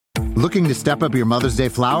Looking to step up your Mother's Day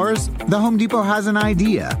flowers? The Home Depot has an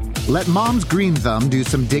idea. Let Mom's Green Thumb do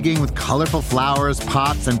some digging with colorful flowers,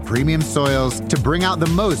 pots, and premium soils to bring out the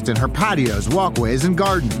most in her patios, walkways, and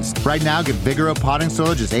gardens. Right now, get Vigoro potting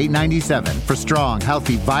soil just $8.97 for strong,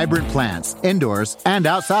 healthy, vibrant plants, indoors and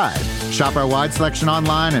outside. Shop our wide selection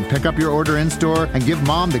online and pick up your order in-store and give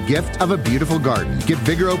Mom the gift of a beautiful garden. Get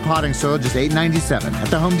Vigoro potting soil just $8.97 at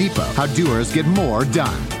the Home Depot. How doers get more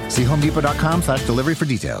done. See homedepot.com/delivery for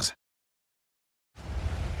details.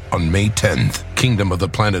 On May 10th, Kingdom of the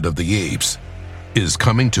Planet of the Apes is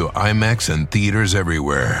coming to IMAX and theaters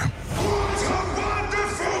everywhere. What a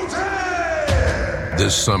wonderful day!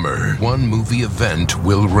 This summer, one movie event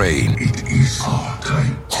will reign. It is our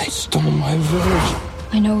time. They stole my village.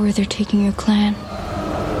 I know where they're taking your clan.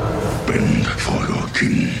 Bend for your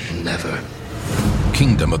king. Never.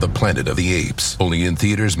 Kingdom of the Planet of the Apes. Only in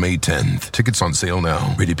theaters May 10th. Tickets on sale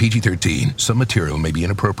now. Rated PG-13. Some material may be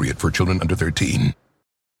inappropriate for children under 13.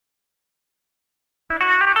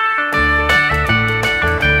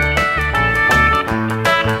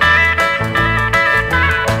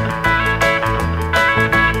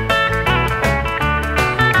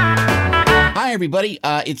 Hi, everybody.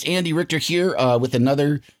 It's Andy Richter here with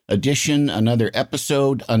another edition, another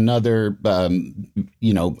episode, another,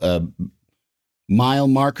 mile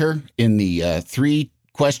marker in the 3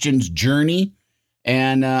 questions journey.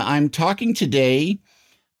 And I'm talking today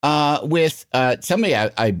with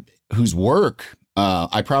somebody whose work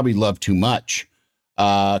I probably love too much,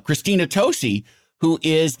 Christina Tosi, who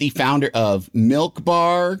is the founder of Milk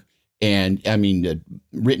Bar. And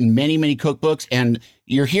written many, many cookbooks. And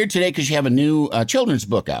you're here today because you have a new children's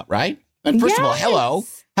book out, right? And first of all, hello.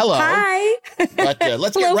 Hi. But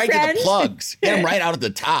let's Hello, get right friend. to the plugs. Get them right out at the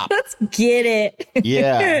top. Let's get it.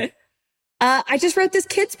 Yeah. I just wrote this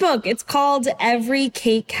kid's book. It's called Every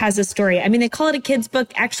Cake Has a Story. I mean, they call it a kid's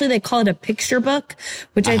book. Actually, they call it a picture book,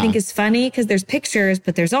 which I think is funny because there's pictures,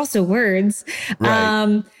 but there's also words.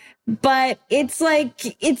 Right. But it's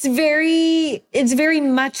very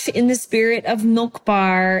much in the spirit of Milk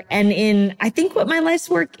Bar and in, I think, what my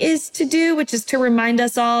life's work is to do, which is to remind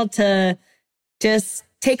us all to just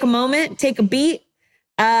take a moment, take a beat,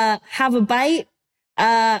 have a bite,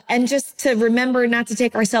 and just to remember not to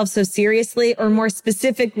take ourselves so seriously, or more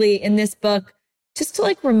specifically in this book, just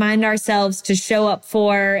to remind ourselves to show up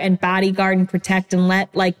for and bodyguard and protect and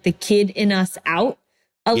let the kid in us out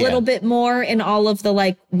a little bit more in all of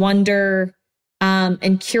the wonder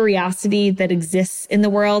and curiosity that exists in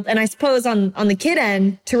the world. And I suppose on the kid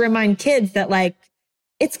end, to remind kids that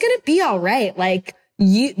it's going to be all right.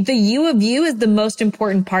 The you of you is the most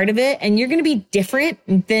important part of it. And you're going to be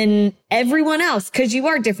different than everyone else because you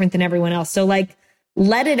are different than everyone else. So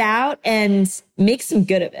let it out and make some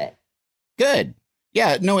good of it. Good.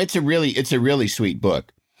 Yeah, no, it's a really sweet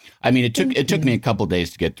book. I mean, it took me a couple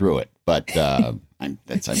days to get through it, but I'm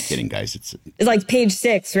kidding, guys. It's page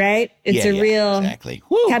 6, right? It's real. Exactly.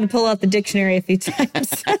 Had to pull out the dictionary a few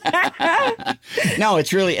times. No,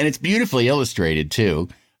 it's really, and it's beautifully illustrated too.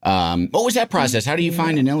 What was that process? How do you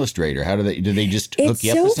find an illustrator? How do they just hook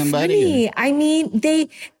you up with somebody? Funny. I mean, the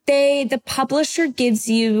publisher gives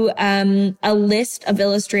you a list of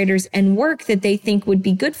illustrators and work that they think would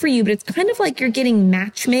be good for you, but it's kind of like you're getting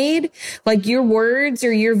match made. Your words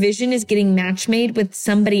or your vision is getting match made with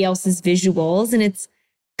somebody else's visuals. And it's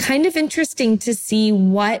kind of interesting to see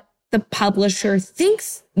what the publisher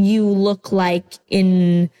thinks you look like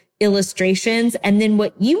in illustrations and then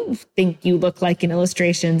what you think you look like in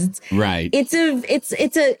illustrations. Right.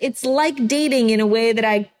 It's like dating in a way that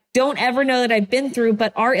I don't ever know that I've been through,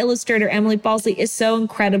 but our illustrator, Emily Balsley, is so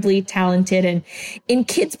incredibly talented. And in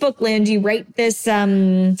kids book land, you write this,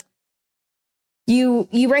 you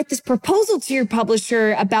write this proposal to your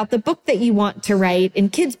publisher about the book that you want to write in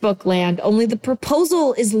kids book land, only the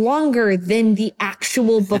proposal is longer than the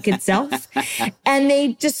actual book itself. And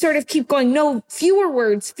they just sort of keep going, no, fewer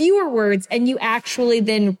words. And you actually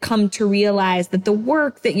then come to realize that the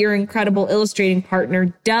work that your incredible illustrating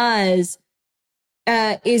partner does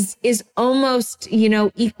is almost,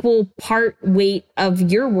 equal part weight of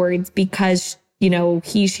your words because,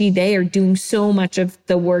 he, she, they are doing so much of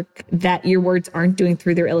the work that your words aren't doing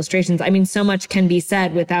through their illustrations. I mean, so much can be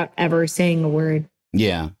said without ever saying a word.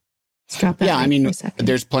 Yeah. Let's drop that I mean, for a second.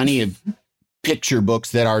 there's plenty of picture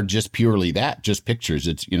books that are just purely that, just pictures.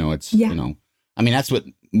 It's, I mean, that's what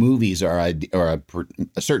movies are, or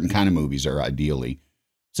a certain kind of movies are ideally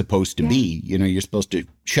supposed to be. You're supposed to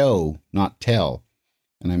show, not tell.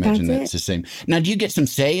 And I imagine that's the same. Now, do you get some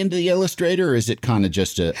say into the illustrator, or is it kind of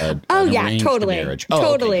just an arranged totally. marriage?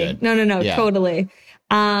 Totally. Okay, No, yeah. totally.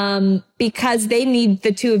 because they need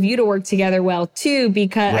the two of you to work together well too.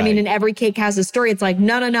 Because I mean, and every cake has a story. It's like,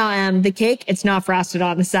 no, the cake, it's not frosted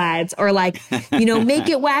on the sides, or like, you know, make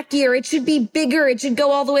it wackier. It should be bigger. It should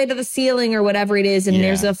go all the way to the ceiling or whatever it is. And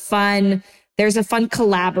there's a fun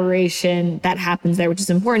collaboration that happens there, which is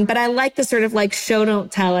important. But I like the sort of like show,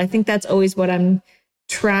 don't tell. I think that's always what I'm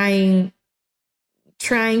trying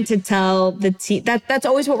to tell the team. That's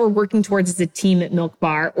always what we're working towards as a team at Milk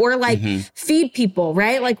Bar, or like feed people,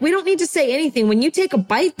 right? Like we don't need to say anything. When you take a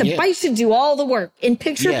bite, the bite should do all the work. In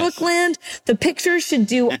picture book land, the pictures should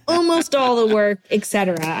do almost all the work,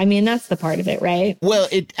 etc. I mean, that's the part of it, right? Well,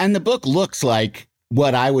 and the book looks like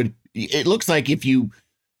it looks like if you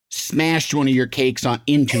smashed one of your cakes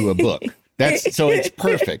into a book. So it's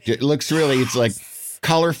perfect. It looks really, it's like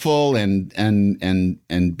colorful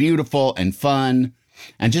and beautiful and fun.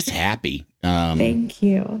 And just happy. Thank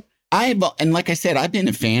you. And like I said, I've been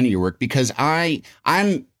a fan of your work because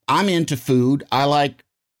I'm into food. I like,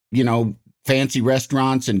 you know, fancy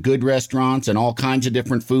restaurants and good restaurants and all kinds of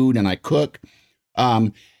different food, and I cook.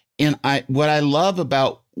 And what I love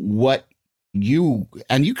about what you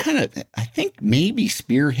kind of, I think maybe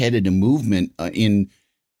spearheaded a movement in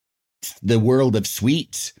the world of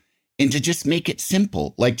sweets, and to just make it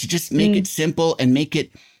simple, like to just make it simple and make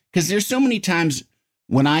it, because there's so many times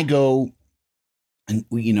when I go and,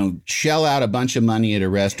 you know, shell out a bunch of money at a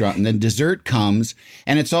restaurant, and then dessert comes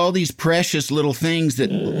and it's all these precious little things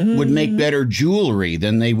that would make better jewelry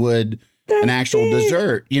than they would an actual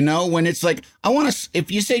dessert, you know, when it's like,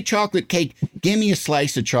 if you say chocolate cake, give me a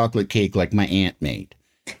slice of chocolate cake like my aunt made,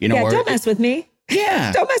 you know, don't mess with me.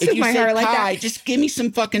 Yeah. Don't mess with my heart like that. Just give me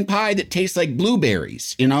some fucking pie that tastes like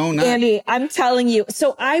blueberries, you know? Andy, I'm telling you.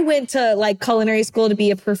 So I went to like culinary school to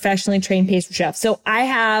be a professionally trained pastry chef. So I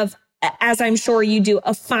have, as I'm sure you do,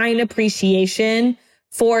 a fine appreciation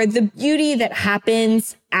for the beauty that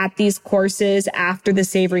happens at these courses after the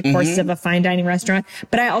savory courses of a fine dining restaurant.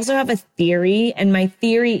 But I also have a theory, and my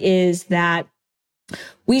theory is that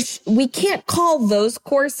we can't call those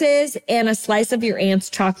courses and a slice of your aunt's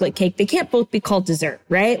chocolate cake, they can't both be called dessert,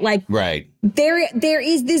 right? Like, there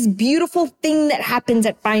is this beautiful thing that happens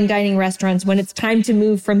at fine dining restaurants when it's time to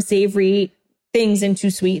move from savory things into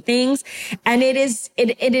sweet things. And it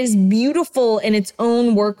is beautiful in its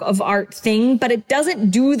own work of art thing, but it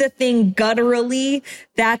doesn't do the thing gutturally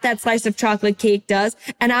that slice of chocolate cake does.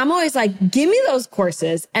 And I'm always like, give me those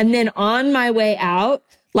courses. And then on my way out,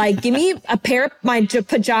 like, give me a pair of my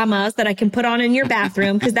pajamas that I can put on in your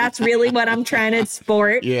bathroom, because that's really what I'm trying to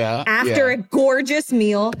sport after a gorgeous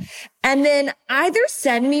meal. And then either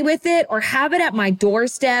send me with it or have it at my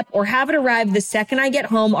doorstep or have it arrive the second I get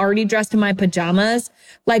home already dressed in my pajamas.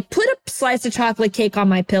 Like, put a slice of chocolate cake on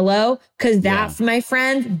my pillow, because that's, my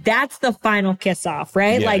friend, that's the final kiss off,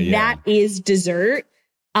 right? That is dessert.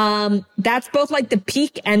 That's both like the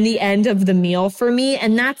peak and the end of the meal for me.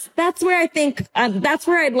 And that's where I think, that's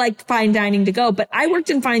where I'd like fine dining to go. But I worked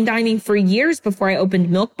in fine dining for years before I opened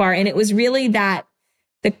Milk Bar. And it was really that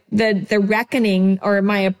the reckoning, or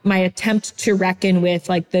my attempt to reckon with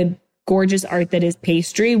like the gorgeous art that is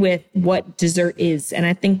pastry with what dessert is. And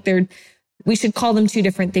I think we should call them two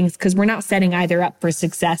different things, because we're not setting either up for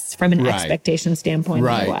success from an expectation standpoint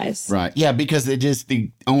otherwise. Right. Yeah, because it is the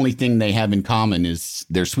only thing they have in common is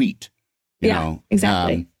they're sweet. You know?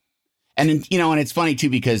 Exactly. And it's funny too,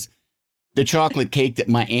 because the chocolate cake that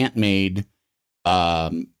my aunt made,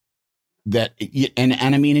 and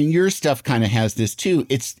I mean, and your stuff kind of has this too.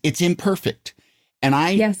 It's imperfect. And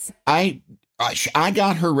I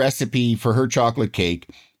got her recipe for her chocolate cake,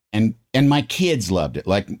 and my kids loved it.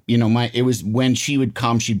 Like, you know, it was when she would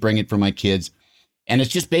come, she'd bring it for my kids. And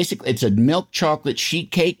it's just basically, it's a milk chocolate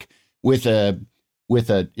sheet cake with a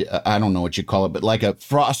I don't know what you call it, but like a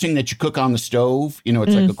frosting that you cook on the stove. You know,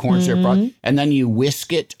 it's like a corn syrup frost, and then you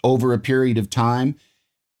whisk it over a period of time.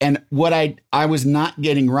 And what I was not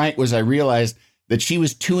getting right was I realized that she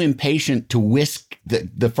was too impatient to whisk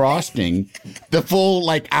the frosting the full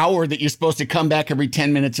like hour that you're supposed to come back every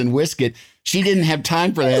 10 minutes and whisk it. She didn't have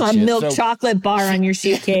time for that. A milk chocolate bar on your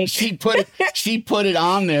sheet cake. She put it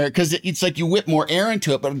on there because it's like you whip more air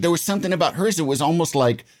into it. But there was something about hers that was almost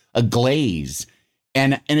like a glaze.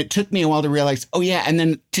 And it took me a while to realize, oh yeah, and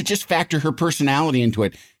then to just factor her personality into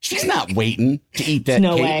it. She's not waiting to eat that cake.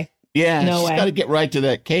 No way. Yeah, she's got to get right to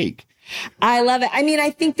that cake. I love it. I mean, I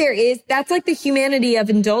think that's like the humanity of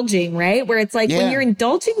indulging, right? Where it's like when you're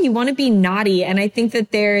indulging, you want to be naughty. And I think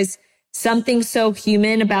that there's something so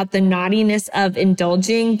human about the naughtiness of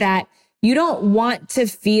indulging that you don't want to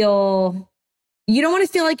feel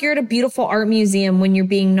like you're at a beautiful art museum when you're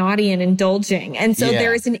being naughty and indulging. And so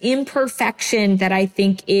there is an imperfection that I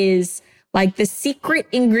think is Like the secret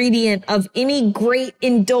ingredient of any great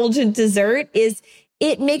indulgent dessert is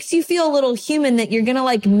it makes you feel a little human that you're going to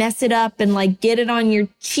like mess it up and like get it on your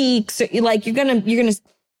cheeks. Or like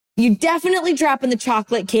you definitely drop in the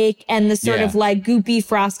chocolate cake and the sort of like goopy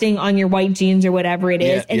frosting on your white jeans or whatever it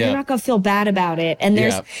is. And you're not going to feel bad about it. And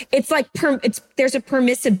it's like, there's a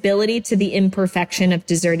permissibility to the imperfection of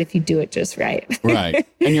dessert if you do it just right. Right.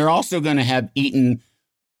 And you're also going to have eaten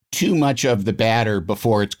too much of the batter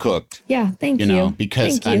before it's cooked. Yeah. Thank you. You know,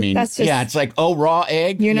 because Thank you. I mean, that's just, it's like, oh, raw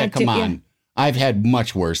egg. You're not come on. I've had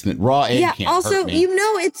much worse than raw egg. Yeah. Can't Also, hurt me. you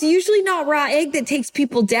know, it's usually not raw egg that takes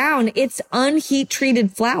people down. It's unheat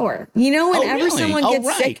treated flour. You know, whenever someone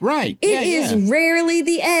gets sick, right. it is rarely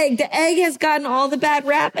the egg. The egg has gotten all the bad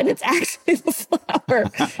rap and it's actually the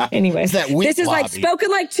flour. Anyways, this is like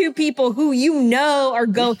spoken like two people who, you know, are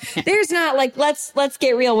going, there's not like, let's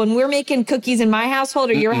get real. When we're making cookies in my household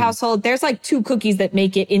or your household, there's like 2 cookies that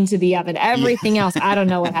make it into the oven. Everything else, I don't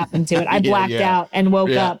know what happened to it. I blacked out and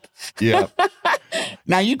woke up. Yeah.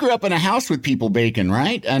 Now, you grew up in a house with people baking,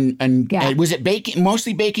 right? And was it baking,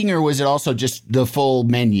 mostly baking, or was it also just the full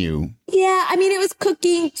menu? Yeah, I mean, it was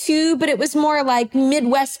cooking too, but it was more like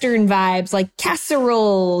Midwestern vibes, like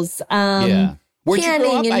casseroles,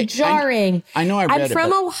 canning and jarring. I know I read I'm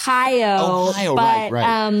from Ohio, but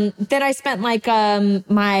right. Then I spent like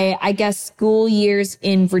my, I guess, school years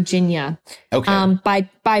in Virginia. Okay.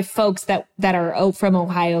 By folks that are from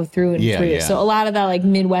Ohio through and through. Yeah. So a lot of that like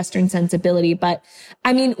Midwestern sensibility. But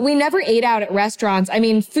I mean, we never ate out at restaurants. I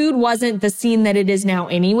mean, food wasn't the scene that it is now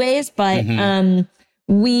anyways, but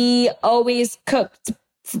we always cooked.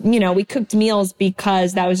 You know, we cooked meals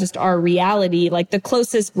because that was just our reality. Like the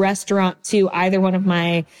closest restaurant to either one of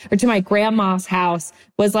to my grandma's house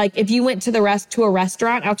was like, if you went to a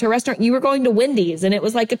restaurant, you were going to Wendy's, and it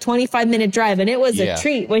was like a 25-minute drive, and it was a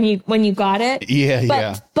treat when you got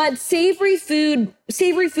it. But savory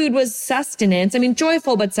food was sustenance. I mean,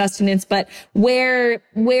 joyful, but sustenance. But where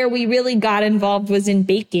we really got involved was in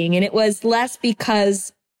baking, and it was less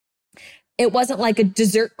because it wasn't like a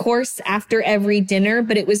dessert course after every dinner,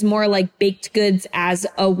 but it was more like baked goods as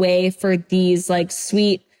a way for these like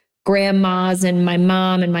sweet grandmas and my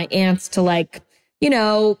mom and my aunts to like, you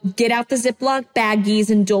know, get out the Ziploc baggies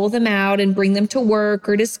and dole them out and bring them to work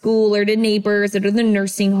or to school or to neighbors or to the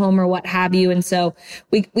nursing home or what have you. And so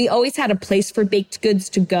we always had a place for baked goods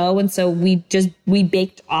to go. And so we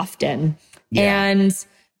baked often. And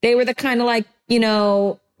they were the kind of like, you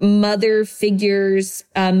know, mother figures,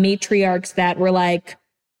 matriarchs that were like,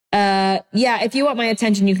 if you want my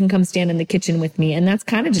attention, you can come stand in the kitchen with me. And that's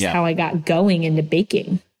kind of just how I got going into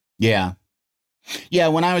baking. Yeah. Yeah.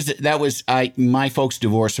 When my folks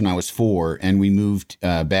divorced when I was 4, and we moved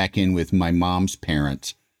back in with my mom's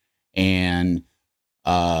parents. And,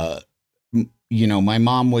 you know, my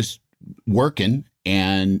mom was working,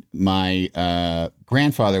 and my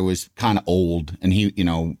grandfather was kind of old, and he, you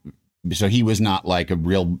know, so he was not like a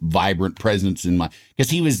real vibrant presence because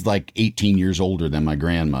he was like 18 years older than my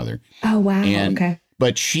grandmother. Oh, wow. Okay.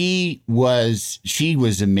 But she was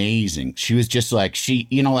amazing. She was just like, she'd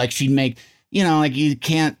make, you know, like you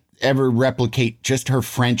can't ever replicate just her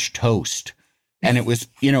French toast. And it was,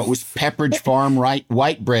 you know, it was Pepperidge Farm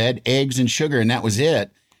white bread, eggs and sugar, and that was it,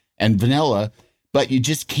 and vanilla. But you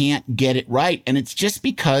just can't get it right. And it's just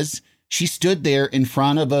because she stood there in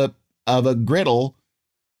front of a griddle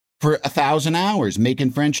for 1,000 hours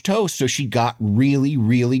making French toast. So she got really,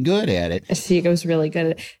 really good at it. She was really good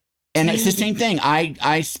at it. And it's the same thing.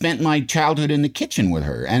 I spent my childhood in the kitchen with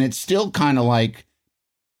her, and it's still kind of like,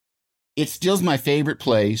 it still's my favorite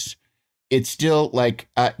place. It's still like,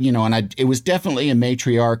 you know, and it was definitely a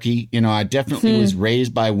matriarchy. You know, I definitely was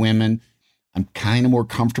raised by women. I'm kind of more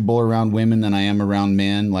comfortable around women than I am around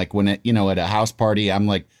men. Like when at a house party, I'm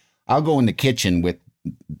like, I'll go in the kitchen with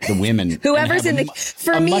the women. Whoever's in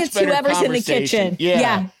for me, it's whoever's in the kitchen.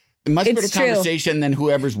 Yeah. Much better true. conversation than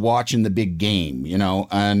whoever's watching the big game, you know?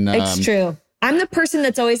 And it's true. I'm the person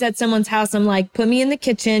that's always at someone's house. I'm like, put me in the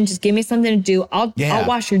kitchen. Just give me something to do. I'll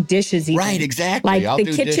wash your dishes. Even. Right. Exactly. Like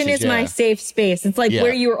the kitchen is my safe space. It's like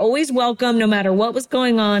where you were always welcome, no matter what was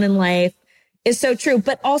going on in life. Is so true.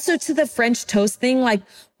 But also to the French toast thing, like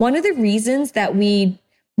one of the reasons that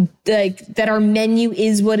that our menu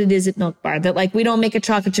is what it is at Milk Bar, that like we don't make a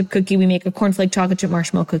chocolate chip cookie, we make a cornflake chocolate chip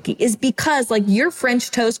marshmallow cookie, is because like your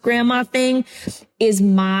French toast grandma thing is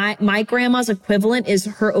my grandma's equivalent is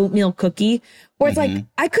her oatmeal cookie, where it's like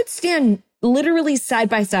I could stand literally side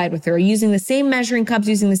by side with her using the same measuring cups,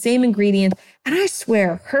 using the same ingredients, and I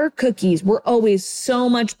swear her cookies were always so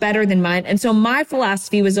much better than mine. And so my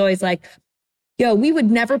philosophy was always like, we would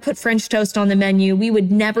never put French toast on the menu. We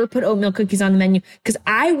would never put oatmeal cookies on the menu because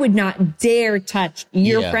I would not dare touch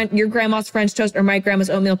your grandma's French toast or my grandma's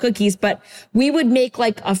oatmeal cookies. But we would make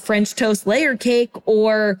like a French toast layer cake,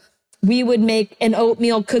 or we would make an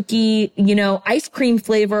oatmeal cookie, ice cream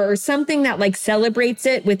flavor or something that like celebrates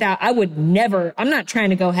it I'm not trying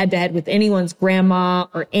to go head to head with anyone's grandma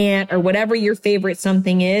or aunt or whatever your favorite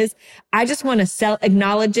something is. I just want to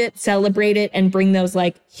acknowledge it, celebrate it, and bring those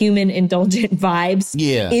like human indulgent vibes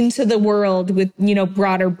into the world with,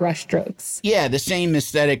 broader brushstrokes. Yeah. The same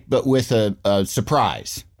aesthetic, but with a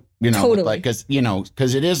surprise. Totally. Like,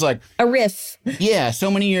 because it is like a riff. Yeah.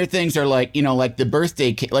 So many of your things are like, like the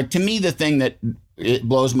birthday cake. Like to me, the thing that it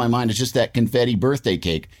blows my mind is just that confetti birthday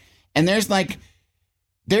cake. And there's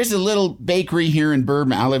a little bakery here in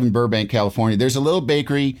Burbank. I live in Burbank, California. There's a little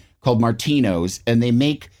bakery called Martino's, and they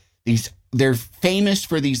make they're famous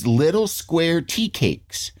for these little square tea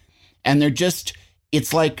cakes. And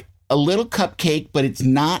it's like a little cupcake, but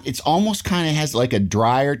it's almost kind of has like a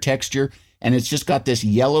drier texture. And it's just got this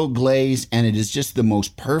yellow glaze, and it is just the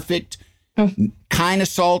most perfect, kind of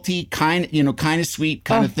salty, kind of sweet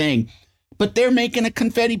kind of thing. But they're making a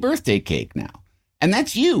confetti birthday cake now. And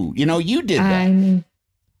that's you. You did that.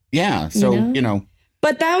 Yeah. So,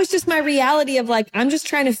 But that was just my reality of like, I'm just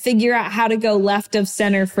trying to figure out how to go left of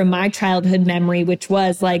center from my childhood memory, which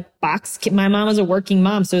was like my mom was a working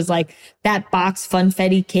mom. So it was like that box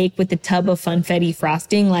funfetti cake with the tub of funfetti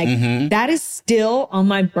frosting. Like that is still on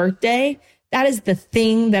my birthday. That is the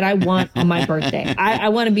thing that I want on my birthday. I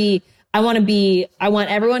want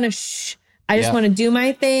everyone to I just want to do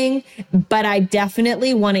my thing, but I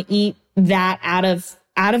definitely want to eat that out of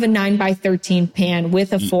a 9x13 pan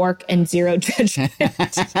with a fork and zero judgment.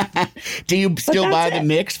 Do you still buy the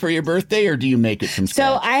mix for your birthday, or do you make it from scratch?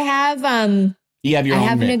 So I have, you have your own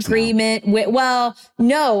an mix agreement with,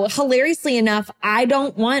 no, hilariously enough, I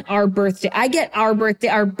don't want our birthday. I get our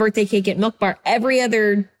birthday cake at Milk Bar every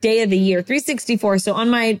other day of the year, 364. So on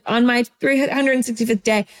my 365th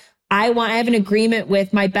day, I have an agreement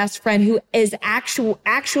with my best friend who is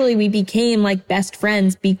actually we became like best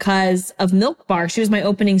friends because of Milk Bar. She was my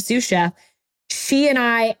opening sous chef. She and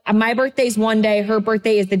my birthday's one day, her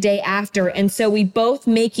birthday is the day after. And so we both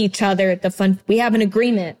make each other we have an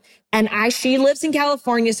agreement. And she lives in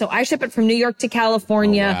California, so I ship it from New York to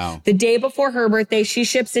California. Oh, wow. The day before her birthday, she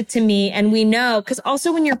ships it to me. And we know, because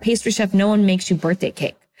also when you're a pastry chef, no one makes you birthday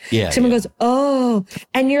cake. Yeah. Someone goes, oh,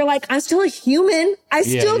 and you're like, I'm still a human. I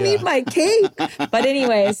still need my cake. But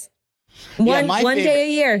anyways, one day a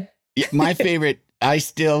year. My favorite, I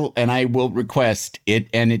will request it.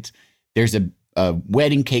 And there's a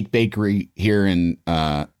wedding cake bakery here in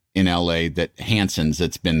LA Hanson's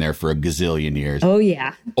that's been there for a gazillion years. Oh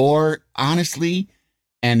yeah. Or honestly,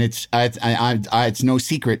 and it's no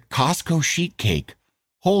secret, Costco sheet cake.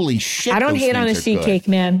 Holy shit. I don't hate on a sheet cake,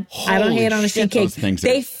 man. I don't hate on a sheet cake.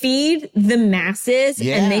 They feed the masses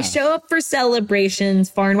and they show up for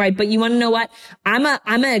celebrations far and wide. But you want to know what? I'm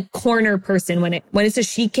a corner person. When it's a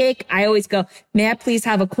sheet cake, I always go, may I please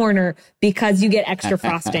have a corner, because you get extra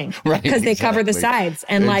frosting. Right. Because they cover the sides.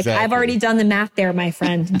 And like, I've already done the math there, my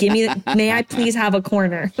friend. May I please have a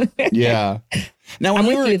corner? Yeah. Now, when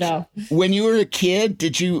you were a kid,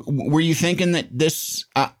 were you thinking that this,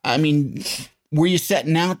 were you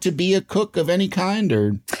setting out to be a cook of any kind,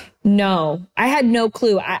 or? No, I had no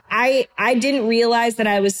clue. I didn't realize that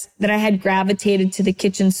I had gravitated to the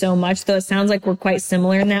kitchen so much, though it sounds like we're quite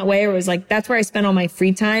similar in that way. It was like, that's where I spent all my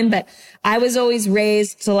free time. But I was always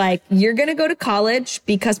raised to like, you're going to go to college,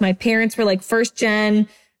 because my parents were like first gen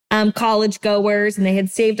college goers, and they had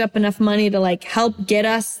saved up enough money to like help get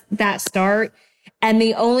us that start. And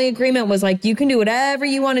the only agreement was like, you can do whatever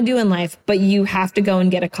you want to do in life, but you have to go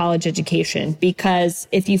and get a college education, because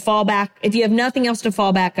if you have nothing else to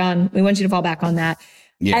fall back on, we want you to fall back on that.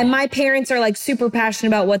 Yeah. And my parents are like super passionate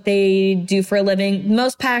about what they do for a living.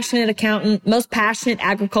 Most passionate accountant, most passionate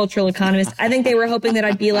agricultural economist. I think they were hoping that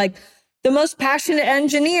I'd be like the most passionate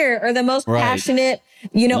engineer or the most passionate,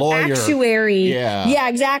 lawyer. Actuary. Yeah,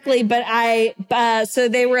 exactly. But so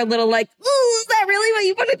they were a little like, ooh, is that really what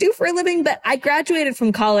you want to do for a living? But I graduated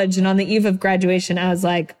from college, and on the eve of graduation, I was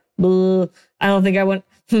like, I don't think I want,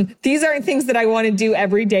 these aren't things that I want to do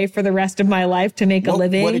every day for the rest of my life to make a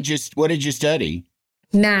living. What did you study?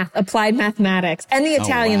 Math, applied mathematics, and the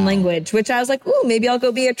Italian language, which I was like, ooh, maybe I'll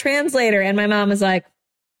go be a translator. And my mom was like,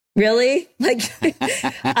 really? Like,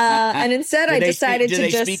 and instead I decided to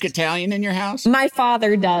just... Do they speak Italian in your house? My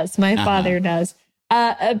father does. Father does.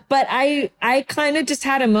 But I kind of just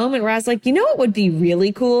had a moment where I was like, what would be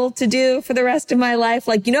really cool to do for the rest of my life?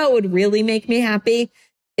 Like, what would really make me happy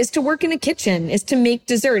is to work in a kitchen, is to make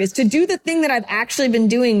dessert, is to do the thing that I've actually been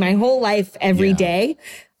doing my whole life every day.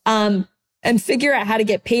 And figure out how to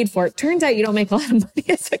get paid for it. Turns out you don't make a lot of money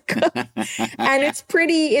as a cook. And it's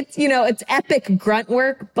it's epic grunt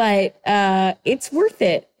work, but it's worth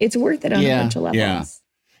it. It's worth it on a bunch of levels.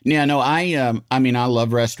 Yeah, no, I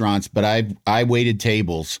love restaurants, but I waited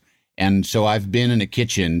tables. And so I've been in a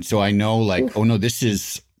kitchen, so I know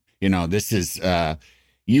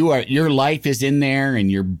your life is in there and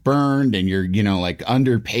you're burned and you're,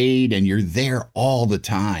 underpaid and you're there all the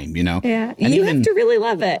time, Yeah. And you have to really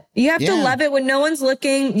love it. You have to love it when no one's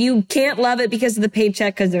looking. You can't love it because of the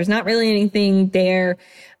paycheck, because there's not really anything there.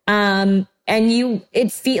 The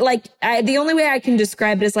only way I can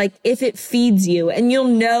describe it is like if it feeds you, and you'll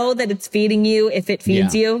know that it's feeding you if it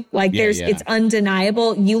feeds you. It's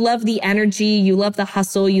undeniable. You love the energy, you love the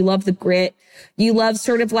hustle, you love the grit, you love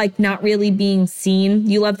sort of like not really being seen.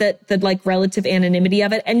 You love the like relative anonymity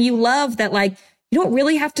of it, and you love that like you don't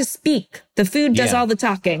really have to speak. The food does all the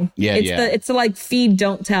talking. It's the like feed,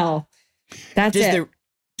 don't tell. That's it.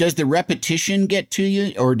 Does the repetition get to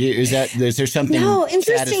you, or is there something? No,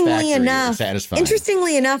 interestingly enough,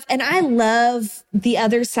 and I love the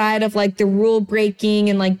other side of like the rule breaking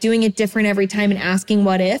and like doing it different every time and asking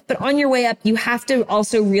what if. But on your way up, you have to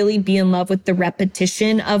also really be in love with the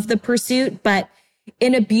repetition of the pursuit. But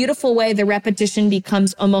in a beautiful way, the repetition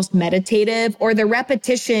becomes almost meditative, or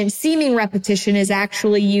seeming repetition is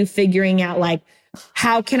actually you figuring out like,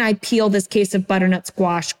 how can I peel this case of butternut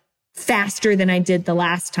squash faster than I did the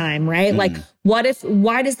last time, right? Like, why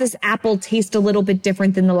does this apple taste a little bit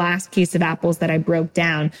different than the last case of apples that I broke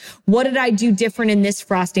down? What did I do different in this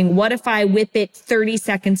frosting? What if I whip it 30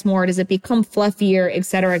 seconds more? Does it become fluffier, et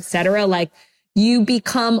cetera, et cetera? Like, you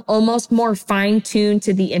become almost more fine-tuned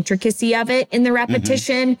to the intricacy of it in the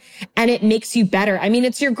repetition, and it makes you better. I mean,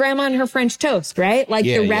 it's your grandma and her French toast, right? Like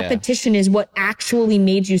the repetition is what actually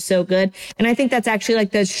made you so good. And I think that's actually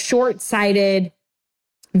like the short-sighted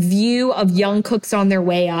view of young cooks on their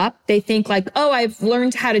way up. They think like, oh, I've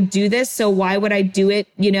learned how to do this, so why would I do it,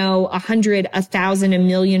 100, 1,000,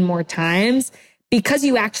 1,000,000 more times? Because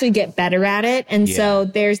you actually get better at it. And so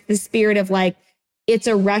there's the spirit of like, it's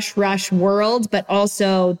a rush world, but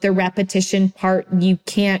also the repetition part, you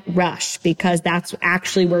can't rush because that's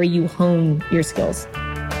actually where you hone your skills.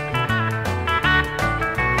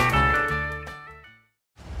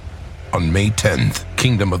 On May 10th,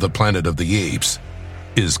 Kingdom of the Planet of the Apes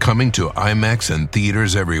is coming to IMAX and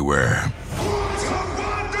theaters everywhere. What a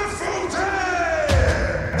wonderful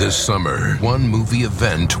day! This summer, one movie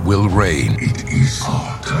event will reign. It is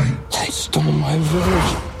our time. I stole my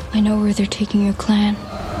virgin. I know where they're taking your clan.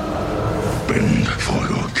 Bend for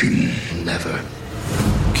your king. Never.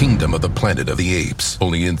 Kingdom of the Planet of the Apes.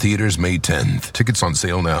 Only in theaters May 10th. Tickets on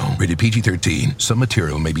sale now. Rated PG-13. Some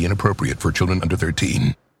material may be inappropriate for children under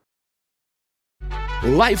 13.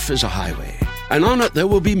 Life is a highway, and on it there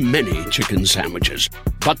will be many chicken sandwiches.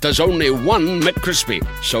 But there's only one McCrispy.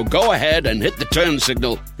 So go ahead and hit the turn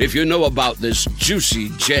signal if you know about this juicy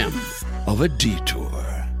gem of a detour.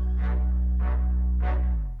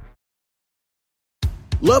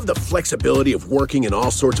 Love the flexibility of working in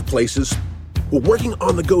all sorts of places? Well, working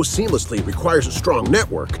on the go seamlessly requires a strong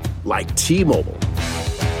network like T-Mobile.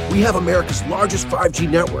 We have America's largest 5G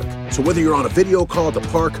network, so whether you're on a video call at the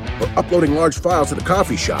park or uploading large files at a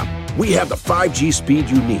coffee shop, we have the 5G speed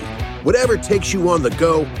you need. Whatever takes you on the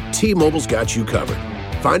go, T-Mobile's got you covered.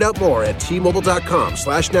 Find out more at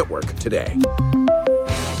T-Mobile.com/network today.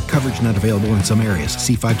 Coverage not available in some areas.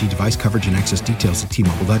 See 5G device coverage and access details at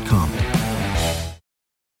T-Mobile.com.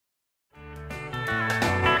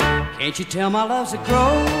 Can't you tell my love's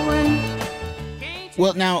a-growing?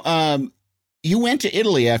 Well, now, you went to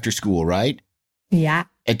Italy after school, right? Yeah.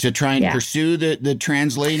 And to try and pursue the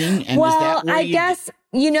translating? And well, is that where guess,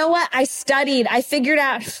 you know what? I studied. I figured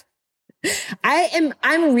out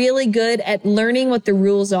I'm really good at learning what the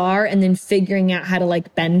rules are and then figuring out how to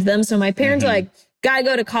like bend them. So my parents are like, gotta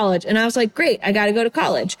go to college. And I was like, great, I gotta go to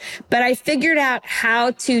college. But I figured out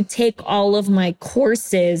how to take all of my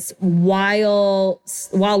courses while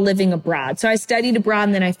living abroad. So I studied abroad,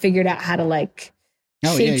 and then I figured out how to like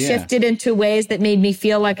shape-shift it into ways that made me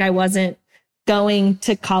feel like I wasn't going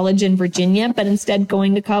to college in Virginia, but instead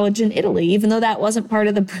going to college in Italy, even though that wasn't part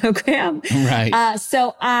of the program. Right.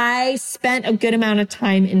 So I spent a good amount of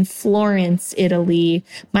time in Florence, Italy.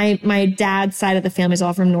 My dad's side of the family is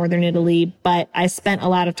all from Northern Italy, but I spent a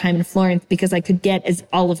lot of time in Florence because I could get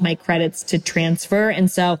all of my credits to transfer.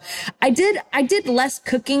 And so I did less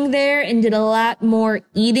cooking there and did a lot more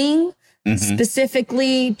eating,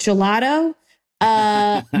 specifically gelato.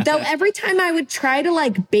 Though every time I would try to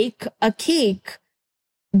like bake a cake,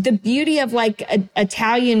 the beauty of like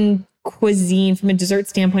Italian cuisine from a dessert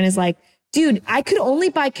standpoint is like, dude, I could only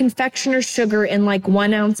buy confectioner's sugar in like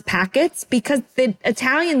 1 ounce packets because the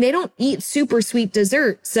Italian, they don't eat super sweet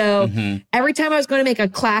dessert. So every time I was going to make a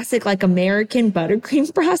classic, like American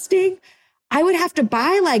buttercream frosting, I would have to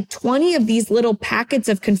buy like 20 of these little packets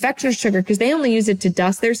of confectioner's sugar because they only use it to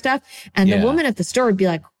dust their stuff. And the woman at the store would be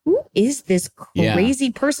like, who is this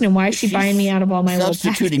crazy person and why is she buying me out of all my little packets?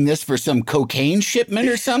 Substituting this for some cocaine shipment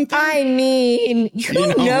or something? I mean,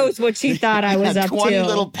 who knows what she thought I was up 20 to.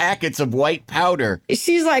 little packets of white powder.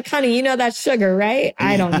 She's like, honey, you know that's sugar, right?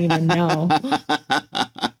 I don't even know.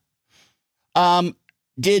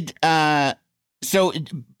 This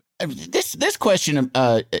question,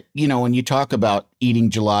 when you talk about eating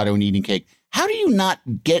gelato and eating cake, how do you not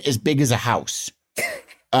get as big as a house?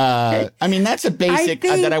 I mean, that's a basic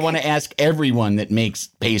that I want to ask everyone that makes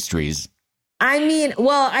pastries. I mean,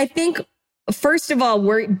 well, I think, first of all,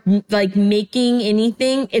 we're like making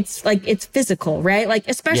anything. It's like, it's physical, right? Like,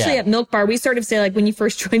 especially at Milk Bar, we sort of say like when you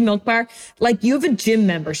first join Milk Bar, like you have a gym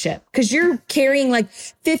membership because you're carrying like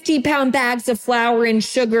 50-pound bags of flour and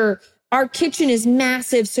sugar. Our kitchen is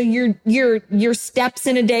massive. So your steps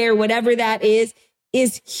in a day or whatever that is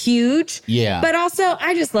huge. Yeah. But also,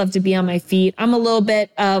 I just love to be on my feet. I'm a little bit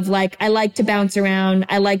of like, I like to bounce around.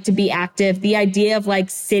 I like to be active. The idea of like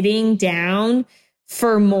sitting down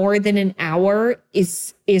for more than an hour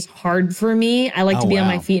is hard for me. I like to be on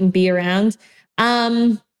my feet and be around.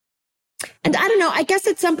 And I don't know, I guess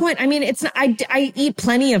at some point, I mean, it's not, I eat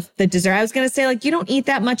plenty of the dessert. I was going to say like, you don't eat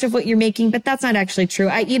that much of what you're making, but that's not actually true.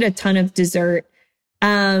 I eat a ton of dessert.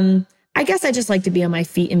 I guess I just like to be on my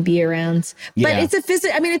feet and be around, but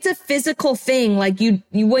it's a physical thing. Like you,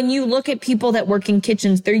 when you look at people that work in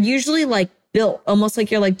kitchens, they're usually like built almost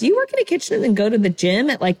like you're like, do you work in a kitchen and then go to the gym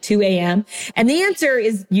at like 2 a.m.? And the answer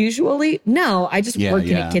is usually no, I just work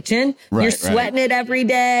in a kitchen. Right, you're sweating it every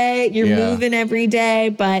day. You're moving every day.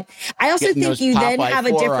 But I also think you then have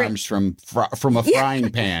a different from a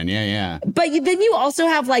frying pan. Yeah. But then you also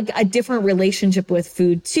have like a different relationship with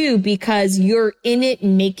food too, because you're in it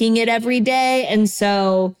and making it every day. And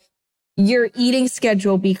so your eating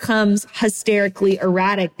schedule becomes hysterically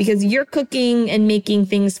erratic because you're cooking and making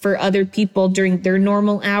things for other people during their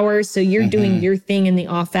normal hours. So you're doing your thing in the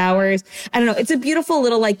off hours. I don't know. It's a beautiful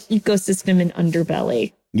little like ecosystem and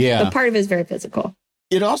underbelly. Yeah. But part of it is very physical.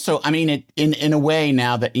 It also, I mean, in a way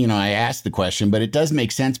now that, I asked the question, but it does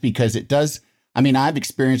make sense because it does. I mean, I've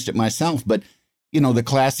experienced it myself, but the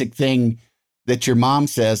classic thing that your mom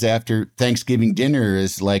says after Thanksgiving dinner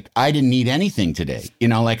is like, I didn't eat anything today.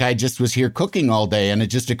 Like I just was here cooking all day and it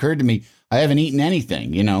just occurred to me, I haven't eaten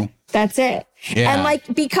anything, That's it. Yeah. And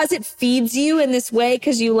like, because it feeds you in this way,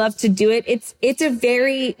 because you love to do it, it's a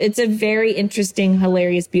very interesting,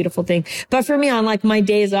 hilarious, beautiful thing. But for me on like my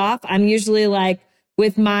days off, I'm usually like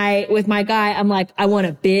with my guy, I'm like, I want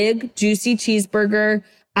a big juicy cheeseburger.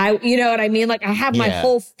 You know what I mean? Like I have my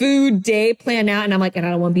whole food day planned out and I'm like, and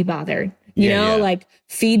I don't want to be bothered. Like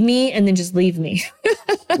feed me and then just leave me.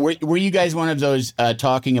 Were you guys one of those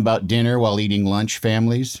talking about dinner while eating lunch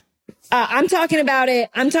families? I'm talking about it.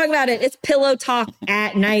 It's pillow talk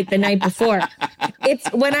at night, the night before.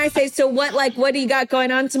 It's when I say, so what do you got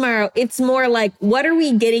going on tomorrow? It's more like, what are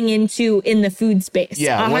we getting into in the food space?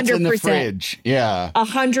 Yeah. 100%. What's in the fridge? Yeah.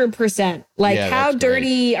 100%. Like how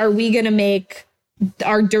dirty are we going to make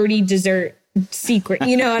our dirty dessert secret?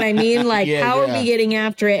 You know what I mean? Like how are we getting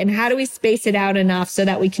after it and how do we space it out enough so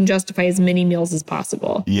that we can justify as many meals as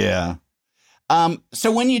possible? Yeah.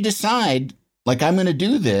 So when you decide, like, I'm going to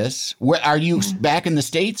do this, are you back in the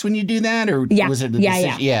States when you do that? Or was it a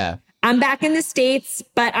decision? Yeah. I'm back in the States,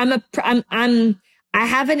 but I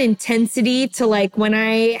have an intensity to like when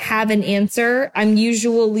I have an answer, when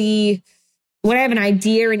I have an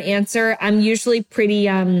idea or an answer, I'm usually pretty,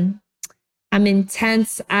 I'm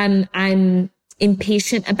intense. I'm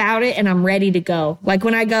impatient about it and I'm ready to go. Like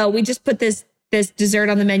when I go, we just put this dessert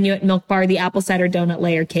on the menu at Milk Bar, the apple cider donut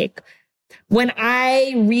layer cake. When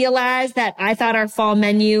I realized that I thought our fall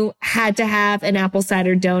menu had to have an apple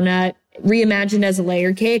cider donut reimagined as a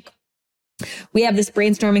layer cake, we have this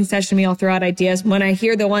brainstorming session. We all throw out ideas. When I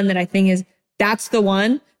hear the one that I think that's the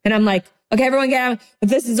one, then I'm like, okay, everyone get out.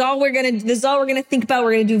 This is all we're going to think about.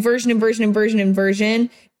 We're going to do version and version and version and version.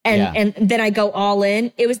 And then I go all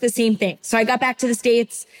in. It was the same thing. So I got back to the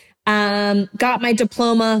States, got my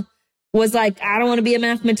diploma, was like, I don't want to be a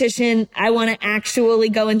mathematician. I want to actually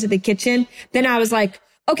go into the kitchen. Then I was like,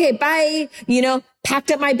 okay, bye.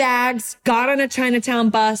 Packed up my bags, got on a Chinatown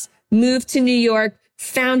bus, moved to New York,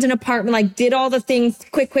 found an apartment, like did all the things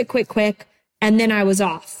quick. And then I was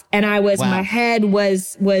off, and my head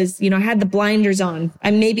was, I had the blinders on.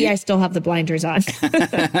 And maybe I still have the blinders on.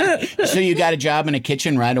 So you got a job in a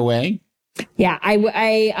kitchen right away? Yeah. I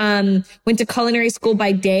went to culinary school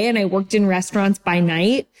by day, and I worked in restaurants by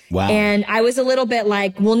night. Wow. And I was a little bit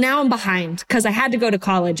like, well, now I'm behind because I had to go to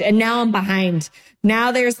college, and now I'm behind.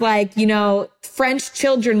 Now there's French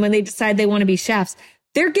children, when they decide they want to be chefs,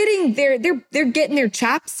 they're getting their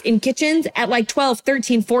chops in kitchens at like 12,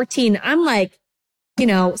 13, 14. I'm like,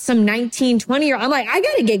 some 19, 20 year old. I'm like, I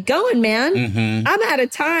got to get going, man. Mm-hmm. I'm out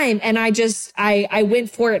of time. And I went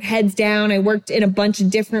for it heads down. I worked in a bunch of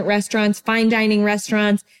different restaurants, fine dining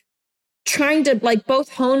restaurants, trying to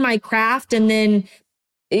both hone my craft. And then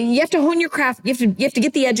you have to hone your craft. You have to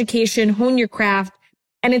get the education, hone your craft.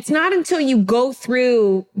 And it's not until you go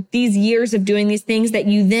through these years of doing these things that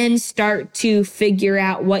you then start to figure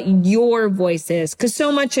out what your voice is. Because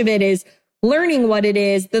so much of it is learning what it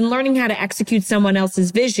is, then learning how to execute someone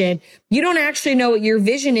else's vision. You don't actually know what your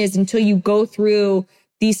vision is until you go through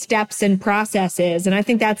these steps and processes. And I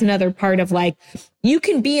think that's another part of you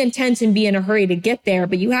can be intense and be in a hurry to get there,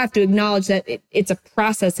 but you have to acknowledge that it's a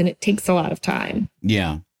process and it takes a lot of time.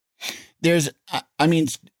 Yeah.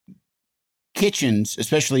 Kitchens,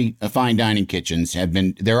 especially fine dining kitchens,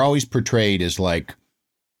 they're always portrayed as like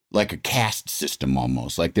a caste system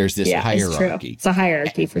almost. Like there's this hierarchy. It's a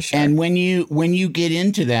hierarchy for sure. And when you get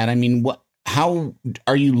into that, how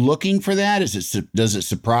are you looking for that? Does it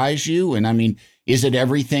surprise you? And is it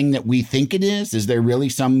everything that we think it is? Is there really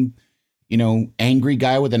some, angry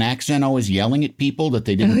guy with an accent always yelling at people that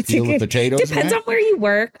they didn't peel the potatoes? Depends on where you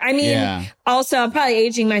work. Also, I'm probably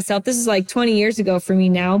aging myself. This is 20 years ago for me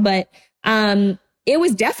now, but it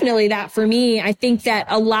was definitely that for me. I think that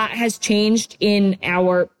a lot has changed in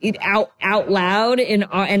our out loud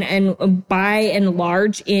and by and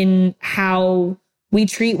large in how we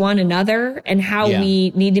treat one another and how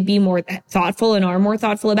we need to be more thoughtful and are more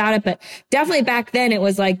thoughtful about it. But definitely back then it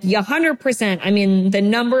was 100%. The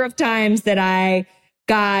number of times that I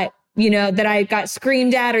got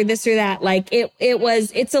screamed at or this or that,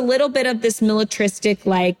 it's a little bit of this militaristic,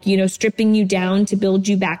 stripping you down to build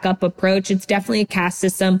you back up approach. It's definitely a caste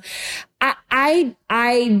system. I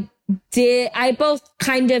both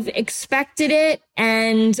kind of expected it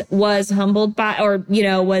and was humbled by, or,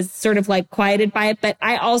 was sort of quieted by it. But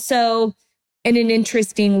I also, in an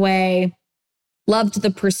interesting way, loved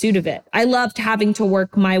the pursuit of it. I loved having to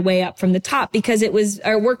work my way up from the top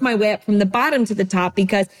work my way up from the bottom to the top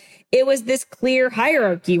because it was this clear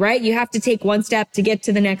hierarchy, right? You have to take one step to get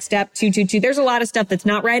to the next step, two. There's a lot of stuff that's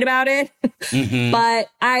not right about it, but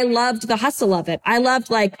I loved the hustle of it. I loved,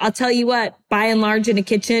 I'll tell you what, by and large in a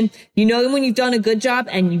kitchen, you know when you've done a good job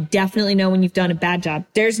and you definitely know when you've done a bad job.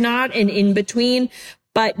 There's not an in-between,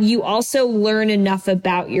 but you also learn enough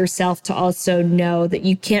about yourself to also know that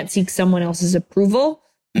you can't seek someone else's approval.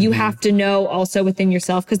 You have to know also within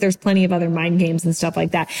yourself, because there's plenty of other mind games and stuff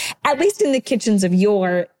like that. At least in the kitchens of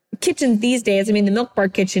your kitchens these days. The Milk Bar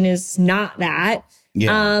kitchen is not that.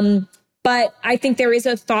 Yeah. But I think there is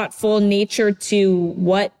a thoughtful nature to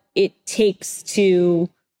what it takes to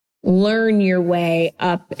learn your way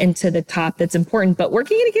up and to the top that's important. But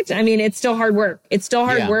working in a kitchen, it's still hard work. It's still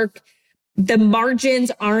hard work. The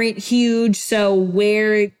margins aren't huge. So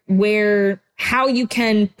how you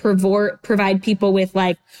can provide people with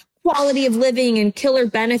quality of living and killer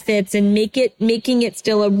benefits and making it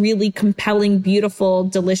still a really compelling, beautiful,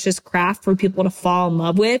 delicious craft for people to fall in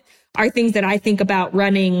love with are things that I think about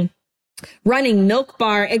running Milk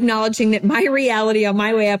Bar, acknowledging that my reality on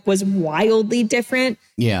my way up was wildly different.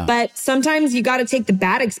 Yeah. But sometimes you got to take the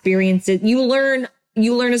bad experiences. You learn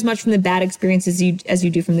as much from the bad experiences as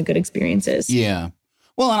you do from the good experiences. Yeah.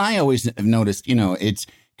 Well, and I always have noticed, it's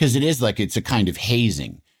because it's a kind of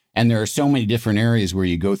hazing. And there are so many different areas where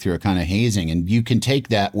you go through a kind of hazing, and you can take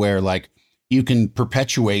that where you can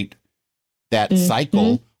perpetuate that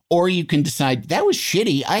cycle, or you can decide that was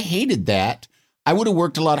shitty. I hated that. I would have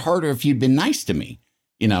worked a lot harder if you'd been nice to me,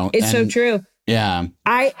 It's so true. Yeah.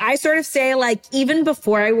 I sort of say even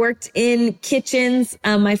before I worked in kitchens,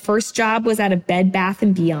 my first job was at a Bed Bath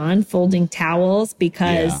 & Beyond folding towels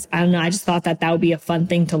because I don't know. I just thought that would be a fun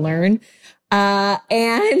thing to learn. My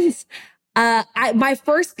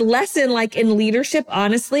first lesson, in leadership,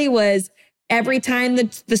 honestly, was every time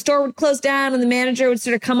the store would close down and the manager would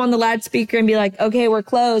sort of come on the loudspeaker and be like, okay, we're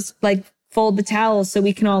closed, fold the towels so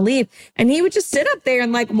we can all leave. And he would just sit up there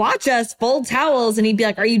and watch us fold towels. And he'd be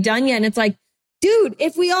like, are you done yet? And it's dude,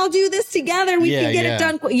 if we all do this together, we can get it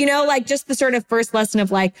done. Just the sort of first lesson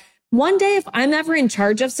of one day, if I'm ever in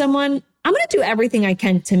charge of someone, I'm going to do everything I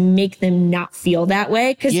can to make them not feel that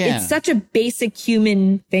way. Cause it's such a basic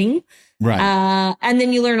human thing. Right. And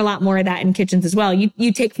then you learn a lot more of that in kitchens as well.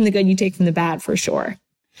 You take from the good, you take from the bad for sure.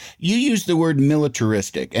 You use the word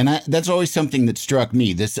militaristic, and that's always something that struck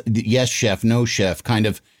me. This yes chef, no chef kind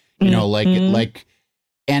of, like,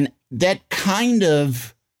 and that kind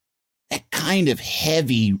of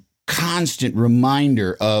heavy, constant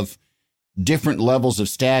reminder of different levels of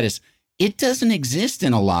status. It doesn't exist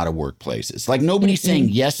in a lot of workplaces. Like nobody's saying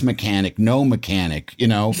yes mechanic, no mechanic,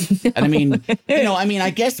 And I mean, I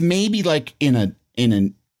guess maybe like in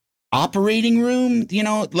an operating room,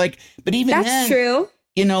 but even that's then, true.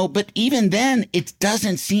 But even then, it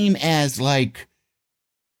doesn't seem as like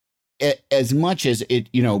as much as it,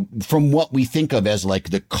 from what we think of as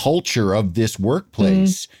like the culture of this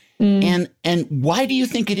workplace. And why do you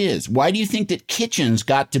think it is? Why do you think that kitchens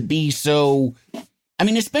got to be so? I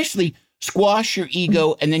mean, especially squash your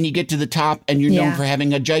ego, and then you get to the top, and you're known for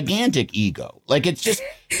having a gigantic ego. Like it's just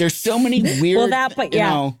there's so many weird. Well,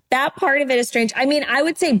 that part of it is strange. I mean, I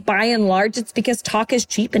would say by and large, it's because talk is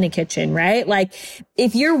cheap in a kitchen, right? Like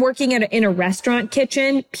if you're working in a restaurant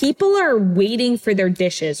kitchen, people are waiting for their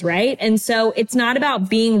dishes, right? And so it's not about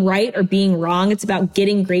being right or being wrong. It's about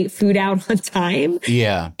getting great food out on time.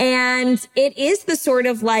 Yeah. And it is the sort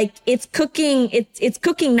of like it's cooking. It's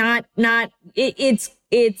cooking,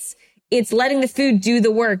 it's letting the food do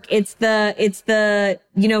the work. It's the,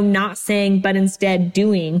 not saying, but instead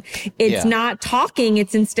doing. It's not talking.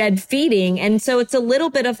 It's instead feeding. And so it's a little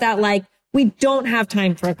bit of that, like, we don't have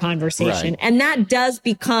time for a conversation. Right. And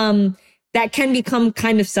that can become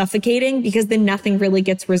kind of suffocating because then nothing really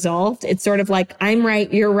gets resolved. It's sort of like, I'm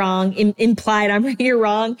right, you're wrong, implied, I'm right, you're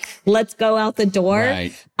wrong. Let's go out the door.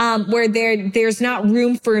 Right. Where there's not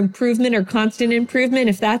room for improvement or constant improvement,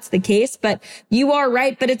 if that's the case. But you are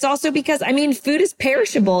right. But it's also because, food is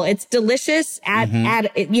perishable. It's delicious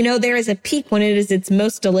there is a peak when it is its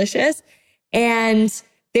most delicious. And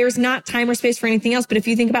there's not time or space for anything else. But if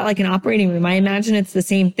you think about like an operating room, I imagine it's the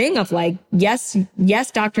same thing of like, yes,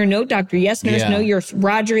 doctor, no doctor, yes, nurse, no, you're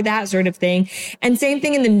Roger, that sort of thing. And same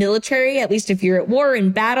thing in the military, at least if you're at war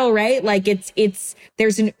in battle, right? Like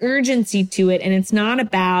there's an urgency to it, and it's not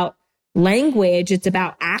about language. It's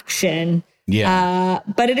about action. Yeah.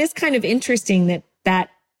 But it is kind of interesting that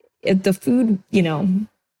the food,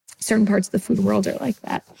 certain parts of the food world are like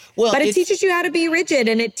that. Well, but it teaches you how to be rigid,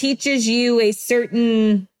 and it teaches you a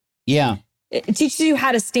certain, it teaches you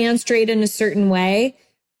how to stand straight in a certain way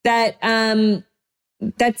that,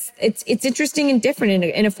 it's interesting and different,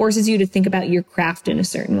 and it forces you to think about your craft in a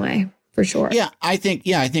certain way, for sure. Yeah. I think,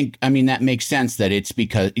 that makes sense that it's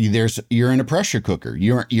because you're in a pressure cooker.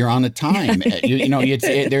 You're on a time,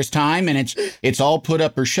 there's time, and it's all put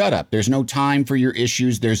up or shut up. There's no time for your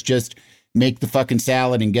issues. There's just, make the fucking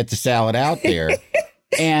salad and get the salad out there.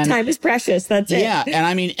 And time is precious. That's it. Yeah.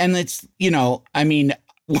 And and it's,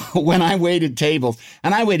 when I waited tables,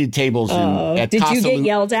 at did you get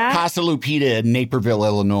yelled at? Casa Lupita in Naperville,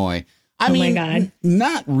 Illinois. My God.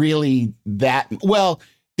 Not really that well.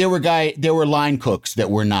 There were line cooks that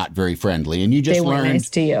were not very friendly, and you just learned nice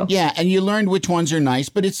to you. Yeah. And you learned which ones are nice,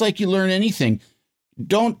 but it's like you learn anything.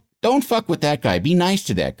 Don't fuck with that guy. Be nice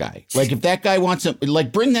to that guy. Like if that guy wants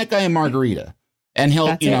bring that guy a margarita, and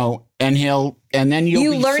he'll, and then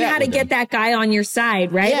you learn how to get that guy on your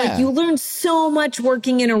side, right? Yeah. Like you learn so much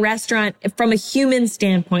working in a restaurant from a human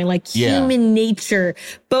standpoint, like human nature,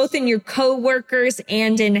 both in your coworkers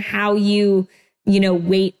and in how you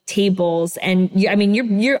wait tables. And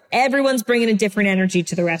everyone's bringing a different energy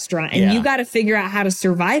to the restaurant, and you got to figure out how to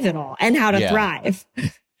survive it all and how to thrive.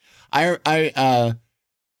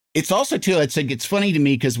 It's also too, it's funny to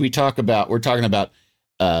me because we're talking about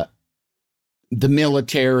the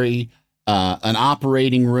military, an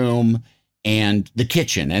operating room, and the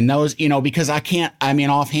kitchen. And those, because offhand,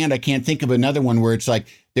 I can't think of another one where it's like,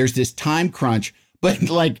 there's this time crunch, but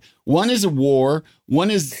like one is a war,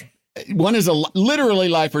 one is literally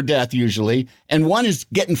life or death usually, and one is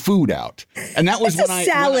getting food out. And that was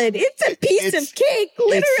salad. It's a piece of cake.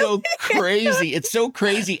 Literally. It's so crazy. It's so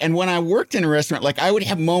crazy. And when I worked in a restaurant, like I would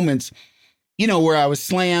have moments, where I was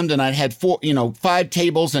slammed, and I'd had 5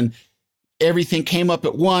 tables, and everything came up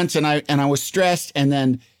at once, and I was stressed. And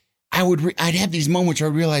then I'd have these moments where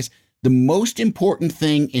I realized the most important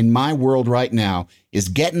thing in my world right now is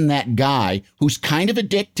getting that guy who's kind of a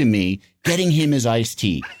dick to me, getting him his iced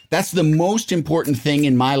tea. That's the most important thing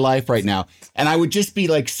in my life right now. And I would just be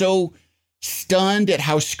like so stunned at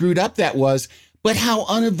how screwed up that was, but how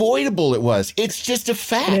unavoidable it was. It's just a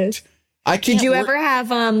fact. Did you ever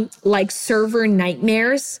have server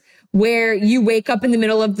nightmares where you wake up in the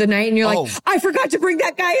middle of the night and you're like, I forgot to bring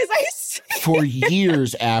that guy his ice? For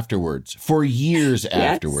years afterwards.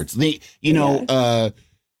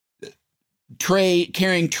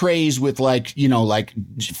 carrying trays with like,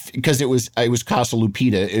 because it was Casa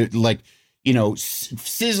Lupita,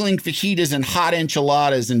 sizzling fajitas and hot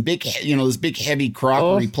enchiladas and big, those big heavy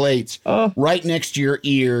crockery plates right next to your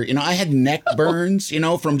ear. I had neck burns,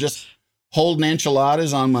 from just holding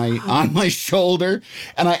enchiladas on my shoulder.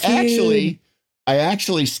 And I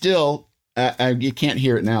actually still, you can't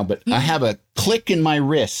hear it now, but I have a click in my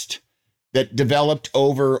wrist that developed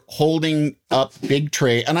over holding up big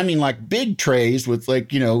tray. And I mean like big trays with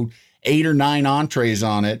 8 or 9 entrees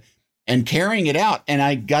on it and carrying it out. And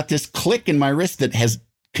I got this click in my wrist that has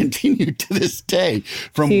continued to this day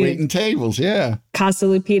from waiting tables. Yeah. Casa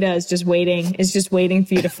Lupita is just waiting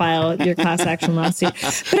for you to file your class action lawsuit.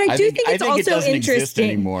 But I think it's also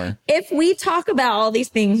interesting anymore. If we talk about all these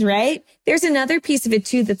things, right? There's another piece of it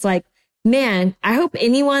too that's like, man, I hope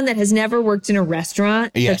anyone that has never worked in a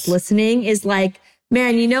restaurant that's listening is like,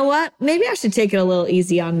 man, you know what? Maybe I should take it a little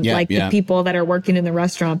easy on the people that are working in the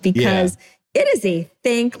restaurant because it is a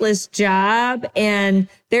thankless job and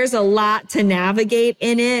there's a lot to navigate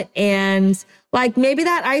in it. And like maybe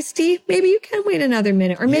that iced tea, maybe you can wait another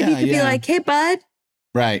minute or maybe you could be like, hey, bud.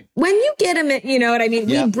 Right. When you get them, you know what I mean?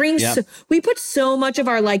 We put so much of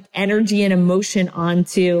our like energy and emotion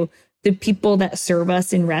onto the people that serve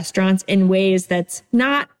us in restaurants in ways that's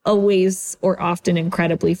not always or often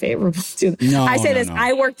incredibly favorable to them. I say this.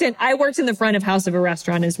 I worked in the front of house of a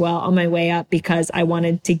restaurant as well on my way up because I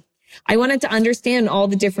wanted to understand all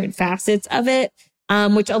the different facets of it,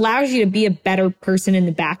 which allows you to be a better person in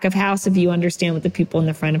the back of house if you understand what the people in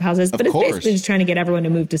the front of house is. But it's basically just trying to get everyone to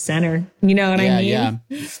move to center. You know what I mean?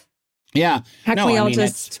 Yeah. How can we all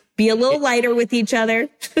just be a little lighter with each other?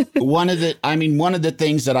 one of the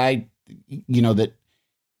things that that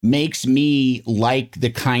makes me like the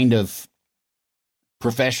kind of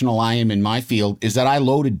professional I am in my field is that I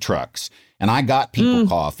loaded trucks and I got people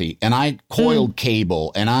coffee and I coiled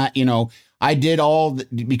cable and I did all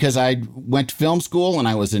because I went to film school and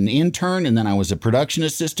I was an intern and then I was a production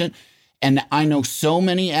assistant. And I know so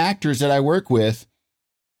many actors that I work with.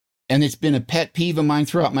 And it's been a pet peeve of mine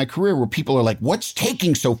throughout my career where people are like, what's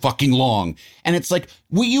taking so fucking long? And it's like,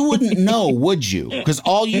 well, you wouldn't know, would you? Because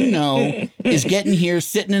all you know is getting here,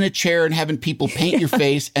 sitting in a chair and having people paint your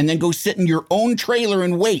face and then go sit in your own trailer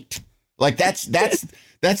and wait. Like that's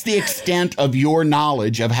the extent of your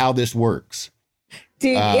knowledge of how this works.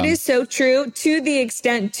 Dude, it is so true to the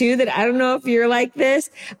extent too that I don't know if you're like this.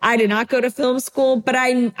 I did not go to film school, but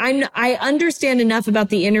I understand enough about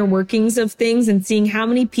the inner workings of things and seeing how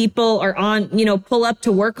many people are on, pull up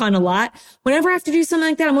to work on a lot. Whenever I have to do something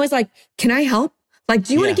like that, I'm always like, can I help? Like,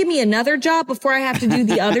 do you want to give me another job before I have to do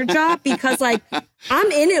the other job? Because like,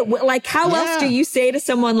 I'm in it. Like, how else do you say to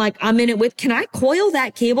someone like, I'm in it with, can I coil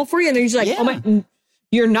that cable for you? And they're usually like, oh my,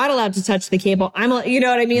 you're not allowed to touch the cable. You know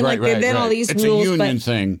what I mean? All these it's rules. It's a union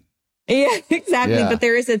thing. Yeah, exactly. Yeah. But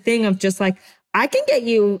there is a thing of just like, I can get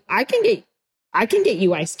you iced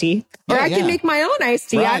tea or I can make my own iced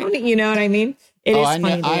tea. Right. I don't, you know what I mean? It is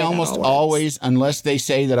funny. I almost always, unless they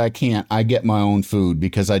say that I can't, I get my own food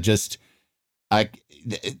because I don't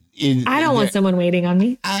want someone waiting on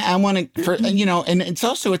me. I want to, and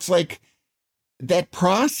it's like, that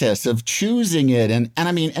process of choosing it. And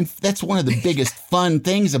that's one of the biggest fun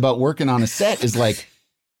things about working on a set is like,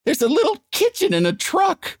 there's a little kitchen in a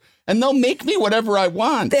truck and they'll make me whatever I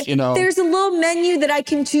want, There's a little menu that I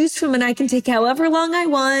can choose from and I can take however long I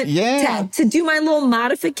want to do my little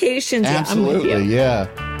modifications. Absolutely. Yeah.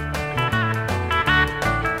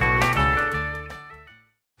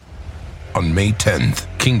 On May 10th,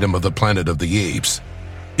 Kingdom of the Planet of the Apes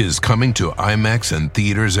is coming to IMAX and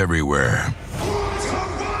theaters everywhere.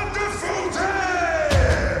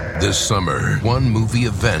 This summer, one movie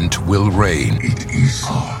event will reign. It is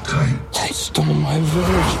our time. They stole my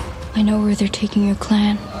village. I know where they're taking your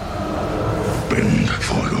clan. Bend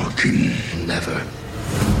for your king. Never.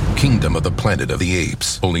 Kingdom of the Planet of the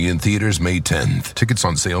Apes. Only in theaters May 10th. Tickets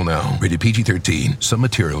on sale now. Rated PG-13. Some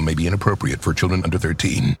material may be inappropriate for children under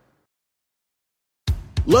 13.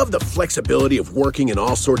 Love the flexibility of working in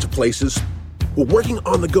all sorts of places? Well, working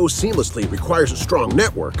on the go seamlessly requires a strong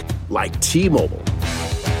network like T-Mobile.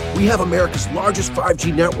 We have America's largest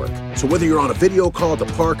 5G network, so whether you're on a video call at the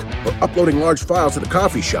park or uploading large files at the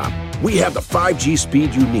coffee shop, we have the 5G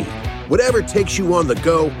speed you need. Whatever takes you on the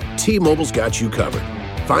go, T-Mobile's got you covered.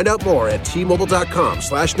 Find out more at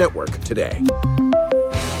T-Mobile.com/network today.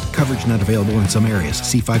 Coverage not available in some areas.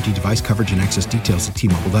 See 5G device coverage and access details at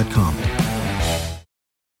T-Mobile.com.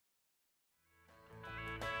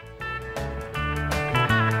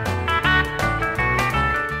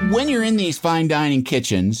 When you're in these fine dining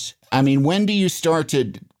kitchens, when do you start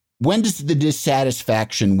to when does the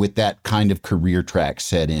dissatisfaction with that kind of career track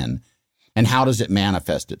set in? And how does it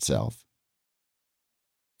manifest itself?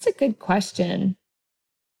 That's a good question.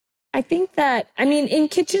 I think that, I mean, in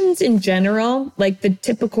kitchens in general, like the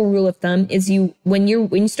typical rule of thumb is when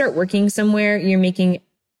you start working somewhere, you're making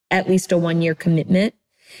at least a 1-year commitment.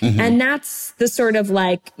 Mm-hmm. And that's the sort of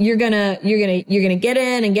like, you're gonna get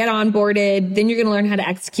in and get onboarded. Then you're going to learn how to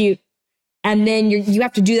execute. And then you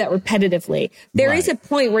have to do that repetitively. There is a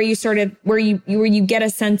point where you sort of, where you get a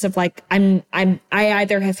sense of like, I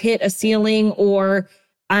either have hit a ceiling or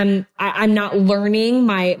I'm not learning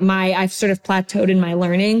I've sort of plateaued in my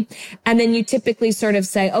learning. And then you typically sort of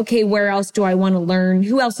say, okay, where else do I want to learn?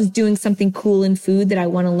 Who else is doing something cool in food that I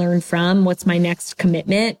want to learn from? What's my next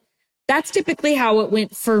commitment? That's typically how it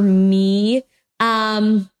went for me.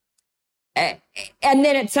 And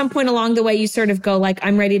then at some point along the way, you sort of go like,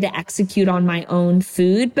 I'm ready to execute on my own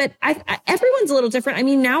food. But everyone's a little different. I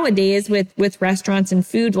mean, nowadays with restaurants and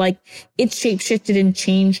food, like it's shape-shifted and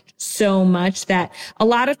changed so much that a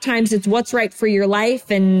lot of times it's what's right for your life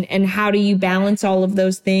and how do you balance all of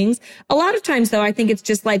those things. A lot of times though, I think it's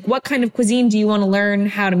just like, what kind of cuisine do you want to learn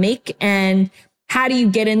how to make, and how do you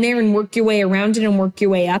get in there and work your way around it and work your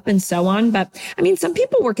way up and so on. But I mean, some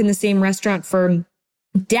people work in the same restaurant for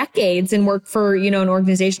decades and work for, an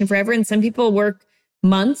organization forever. And some people work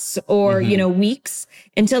months or, weeks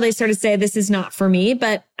until they sort of say, this is not for me.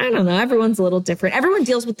 But I don't know. Everyone's a little different. Everyone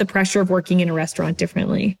deals with the pressure of working in a restaurant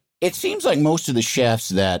differently. It seems like most of the chefs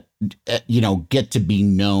that, get to be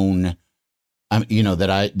known, and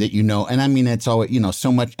I mean, it's always,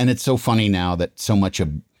 so much. And it's so funny now that so much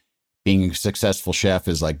of being a successful chef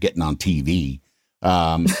is like getting on TV.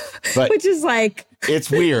 But which is like,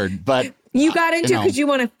 it's weird, but you got into it because you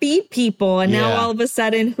want to feed people. And now all of a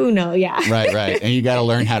sudden, who knows? Yeah. Right. And you got to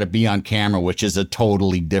learn how to be on camera, which is a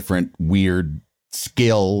totally different, weird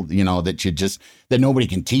skill, that nobody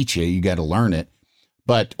can teach you. You got to learn it,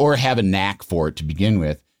 or have a knack for it to begin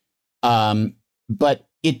with. But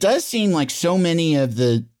it does seem like so many of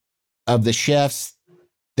the chefs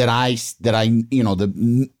that I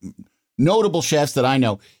the notable chefs that I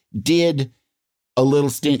know did a little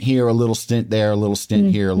stint here, a little stint there, a little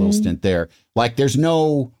stint here, a little stint there. Like there's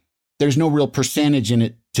no real percentage in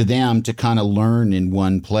it to them to kind of learn in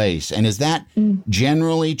one place. And is that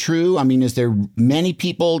generally true? I mean, is there many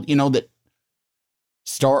people, that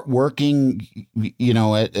start working,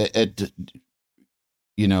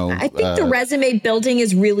 I think the resume building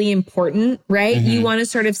is really important, right? Mm-hmm. You want to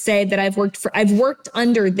sort of say that I've worked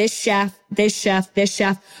under this chef,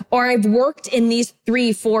 or I've worked in these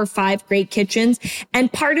 3, 4, 5 great kitchens.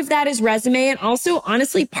 And part of that is resume. And also,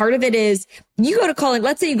 honestly, part of it is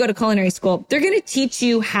let's say you go to culinary school. They're going to teach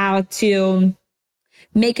you how to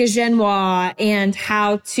make a genoise and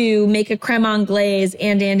how to make a creme anglaise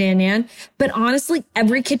and. But honestly,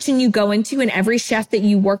 every kitchen you go into and every chef that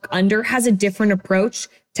you work under has a different approach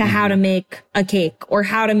to how to make a cake or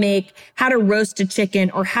how to roast a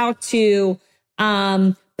chicken or how to,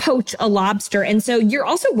 poach a lobster. And so you're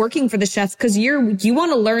also working for the chefs because you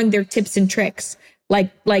want to learn their tips and tricks.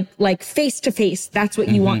 Like face to face. That's what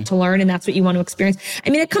you want to learn and that's what you want to experience. I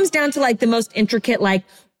mean, it comes down to like the most intricate, like,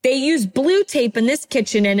 they use blue tape in this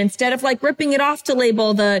kitchen, and instead of like ripping it off to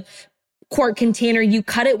label the quart container, you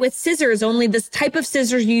cut it with scissors. Only this type of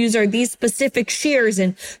scissors you use are these specific shears,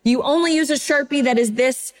 and you only use a Sharpie that is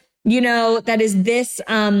this,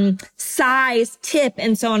 size tip,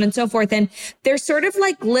 and so on and so forth. And they're sort of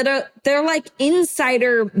like they're like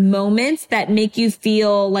insider moments that make you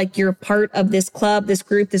feel like you're part of this club, this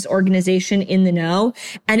group, this organization in the know.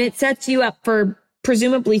 And it sets you up for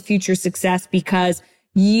presumably future success because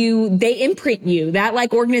they imprint you. That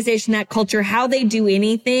like organization, that culture, how they do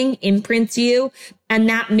anything imprints you. And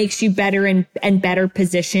that makes you better and better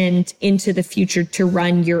positioned into the future to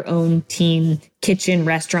run your own team, kitchen,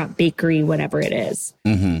 restaurant, bakery, whatever it is.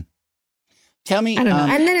 Mm-hmm. Tell me. I don't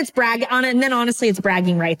know. And then it's and then honestly, it's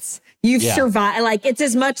bragging rights. You've survived. Like it's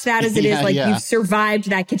as much that as it is like you've survived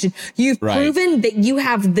that kitchen. You've proven that you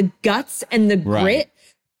have the guts and the grit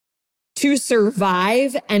to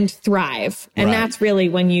survive and thrive. And that's really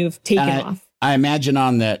when you've taken off. I imagine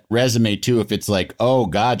on that resume too, if it's like, oh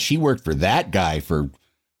God, she worked for that guy for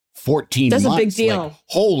 14 months. That's a big deal. Like,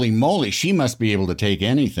 holy moly, she must be able to take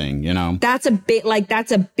anything, That's a big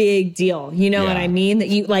deal. You know what I mean? That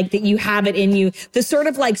you have it in you. The sort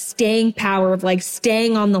of like staying power of like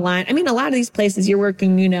staying on the line. I mean, a lot of these places you're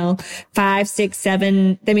working, 5, 6,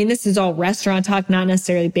 7. I mean, this is all restaurant talk, not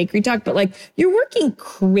necessarily bakery talk, but like you're working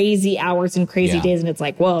crazy hours and crazy days. And it's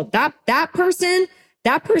like, well, that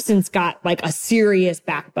person's got like a serious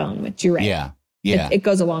backbone, which you're right. Yeah. It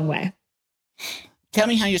goes a long way. tell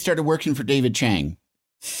me how you started working for David Chang.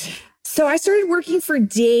 So I started working for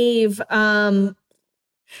Dave.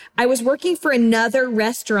 I was working for another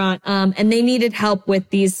restaurant, and they needed help with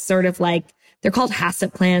these sort of like, they're called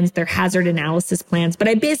HACCP plans. They're hazard analysis plans. But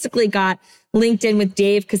I basically got linked in with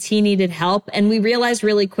Dave because he needed help. And we realized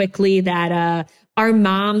really quickly that our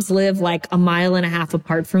moms live like 1.5 miles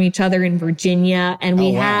apart from each other in Virginia. And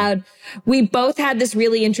we both had this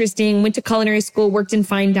really interesting, went to culinary school, worked in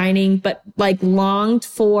fine dining, but like longed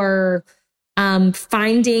for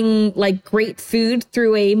finding like great food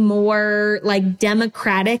through a more like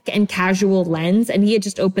democratic and casual lens. And he had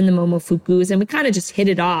just opened the Momofukus, and we kind of just hit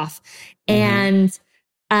it off and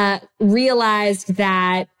realized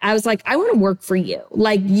that I was like, I want to work for you.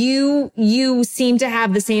 Like you seem to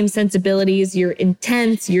have the same sensibilities. You're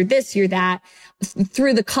intense. You're this, you're that,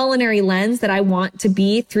 through the culinary lens that I want to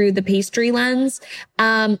be through the pastry lens.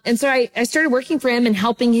 And so I started working for him and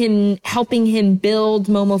helping him build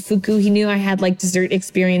Momofuku. He knew I had like dessert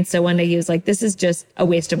experience. So one day he was like, this is just a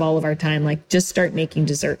waste of all of our time. Like, just start making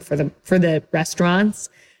dessert for the restaurants.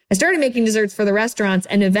 I started making desserts for the restaurants,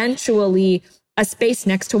 and eventually a space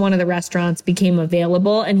next to one of the restaurants became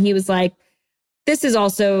available. And he was like, this is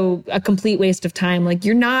also a complete waste of time. Like,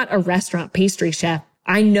 you're not a restaurant pastry chef.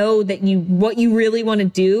 I know that what you really want to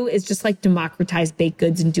do is just like democratize baked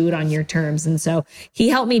goods and do it on your terms. And so he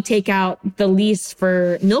helped me take out the lease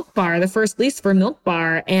for Milk Bar, the first lease for Milk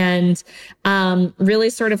Bar, and really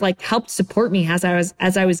sort of like helped support me as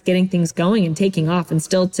I was getting things going and taking off. And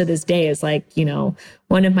still to this day is like, you know,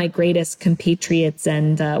 one of my greatest compatriots.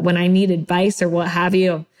 And when I need advice or what have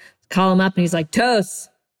you, call him up and he's like, Toast,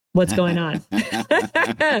 what's going on?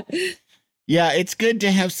 Yeah, it's good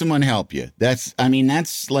to have someone help you. That's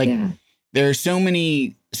like, there are so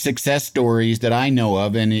many success stories that I know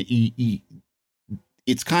of, and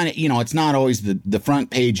it's kind of, you know, it's not always the front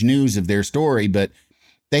page news of their story, but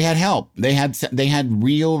they had help. They had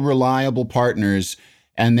real reliable partners,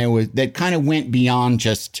 and that kind of went beyond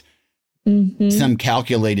just some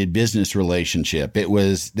calculated business relationship. There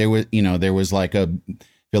was like a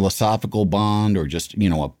philosophical bond, or just, you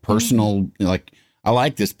know, a personal, like, I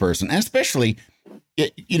like this person. And especially,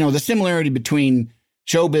 you know, the similarity between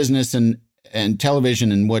show business and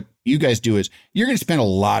television and what you guys do is you're going to spend a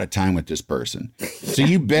lot of time with this person. So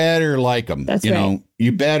you better like them. That's you right. know,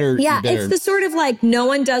 you better. It's the sort of like, no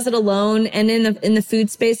one does it alone. And in the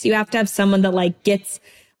food space, you have to have someone that like gets,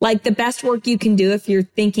 like, the best work you can do if you're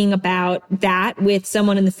thinking about that with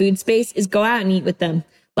someone in the food space is go out and eat with them.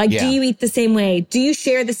 Like, do you eat the same way? Do you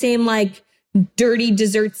share the same, like, dirty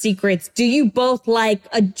dessert secrets? Do you both like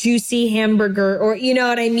a juicy hamburger? Or, you know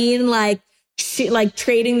what I mean? Like, like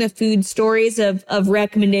trading the food stories of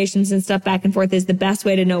recommendations and stuff back and forth is the best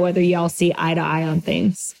way to know whether y'all see eye to eye on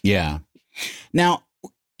things. Yeah. Now,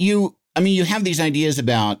 you have these ideas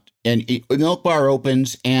about, and Milk Bar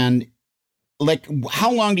opens, and like,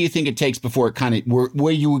 how long do you think it takes before it kind of,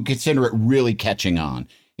 where you would consider it really catching on?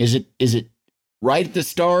 Is it right at the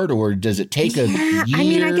start, or does it take a year? I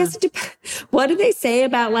mean, I guess it depends. What do they say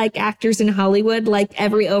about like actors in Hollywood? Like,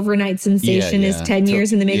 every overnight sensation is 10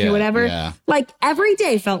 years in the making or whatever. Yeah. Like, every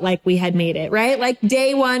day felt like we had made it, right? Like,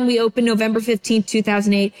 day one, we opened November 15th,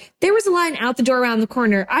 2008. There was a line out the door around the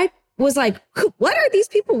corner. I was like, what are these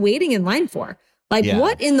people waiting in line for? Like,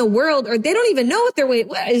 what in the world? Or they don't even know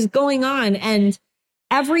what is going on. And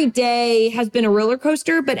every day has been a roller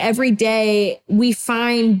coaster, but every day we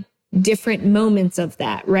find different moments of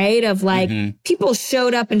that, right? Of like, people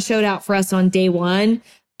showed up and showed out for us on day one.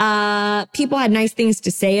 People had nice things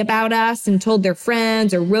to say about us and told their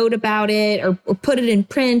friends or wrote about it or put it in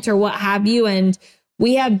print or what have you. And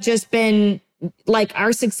we have just been like,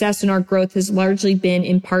 our success and our growth has largely been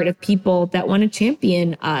in part of people that want to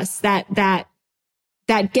champion us, that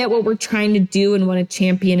get what we're trying to do and want to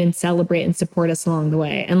champion and celebrate and support us along the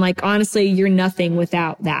way. And like, honestly, you're nothing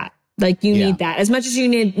without that. Like, you need that as much as you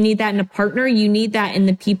need that in a partner. You need that in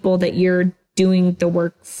the people that you're doing the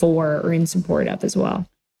work for or in support of as well.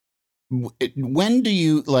 When do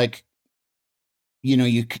you, like, you know,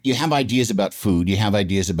 you have ideas about food, you have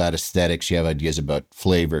ideas about aesthetics, you have ideas about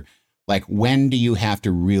flavor. Like, when do you have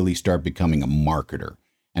to really start becoming a marketer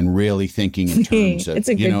and really thinking in terms of, it's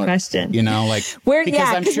a good question. You know, like,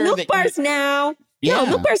 because Milk Bar's now,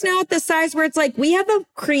 Milk Bar's now at the size where it's like, we have a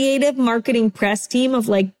creative marketing press team of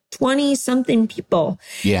like 20 something people.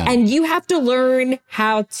 Yeah. And you have to learn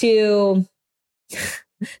how to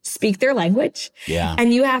speak their language. Yeah.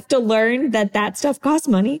 And you have to learn that stuff costs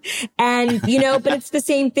money. And, but it's the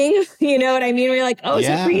same thing. You know what I mean? Where you're like, oh, is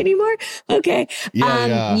it free anymore? Okay.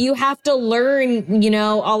 You have to learn,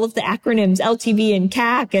 all of the acronyms, LTV and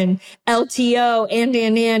CAC and LTO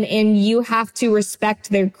and you have to respect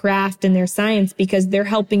their craft and their science because they're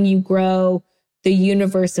helping you grow the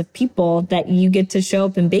universe of people that you get to show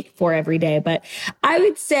up and bake for every day. But I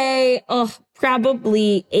would say,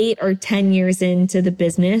 probably 8 or 10 years into the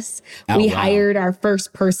business, we hired our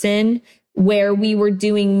first person where we were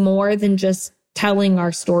doing more than just telling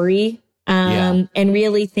our story. And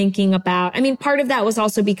really thinking about, part of that was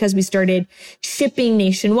also because we started shipping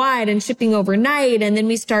nationwide and shipping overnight. And then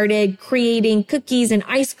we started creating cookies and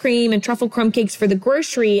ice cream and truffle crumb cakes for the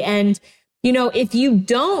grocery. And if you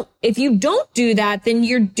don't do that, then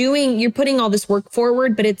you're putting all this work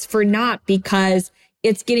forward, but it's for naught because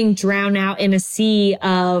it's getting drowned out in a sea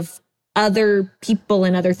of other people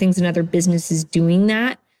and other things and other businesses doing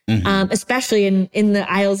that. Mm-hmm. Especially in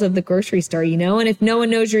the aisles of the grocery store, and if no one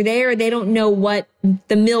knows you're there, they don't know what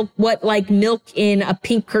milk in a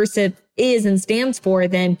pink cursive is and stands for,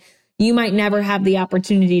 then you might never have the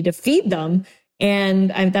opportunity to feed them.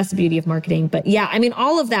 And that's the beauty of marketing. But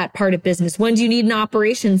all of that part of business. When do you need an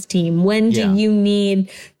operations team? When do you need,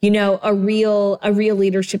 a real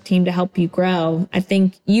leadership team to help you grow? I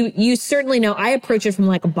think you certainly know. I approach it from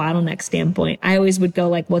like a bottleneck standpoint. I always would go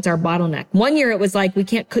like, what's our bottleneck? One year it was like, we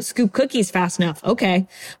can't scoop cookies fast enough. Okay.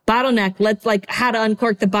 Bottleneck. Let's how to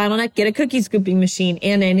uncork the bottleneck, get a cookie scooping machine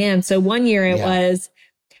and. So one year it was,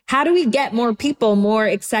 how do we get more people more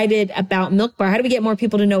excited about Milk Bar? How do we get more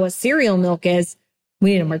people to know what cereal milk is?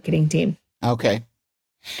 We need a marketing team. Okay.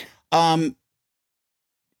 When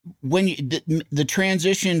the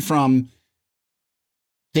transition from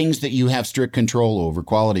things that you have strict control over,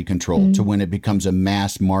 quality control, to when it becomes a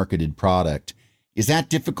mass marketed product, is that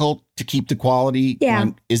difficult to keep the quality? Yeah.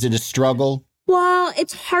 Is it a struggle? Well,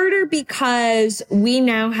 it's harder because we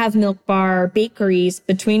now have Milk Bar bakeries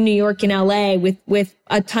between New York and LA with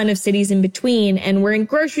a ton of cities in between. And we're in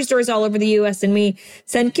grocery stores all over the US and we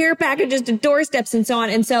send care packages to doorsteps and so on.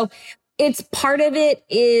 And so it's part of it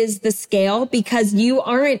is the scale because you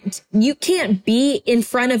can't be in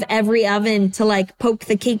front of every oven to poke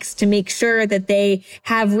the cakes to make sure that they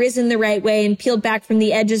have risen the right way and peeled back from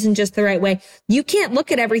the edges in just the right way. You can't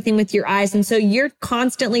look at everything with your eyes. And so you're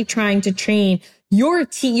constantly trying to train your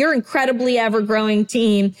incredibly ever growing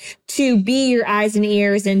team to be your eyes and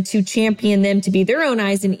ears and to champion them to be their own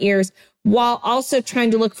eyes and ears, while also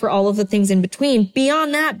trying to look for all of the things in between.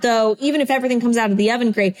 Beyond that, though, even if everything comes out of the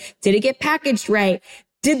oven great, did it get packaged right?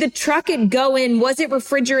 Did the truck it go in? Was it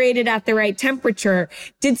refrigerated at the right temperature?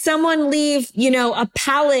 Did someone leave, a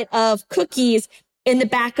pallet of cookies in the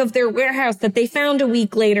back of their warehouse that they found a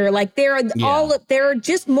week later? There are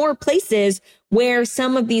just more places where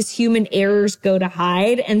some of these human errors go to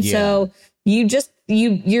hide. And so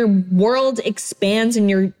your world expands and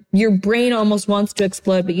your brain almost wants to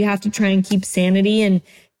explode, but you have to try and keep sanity and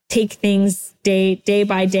take things day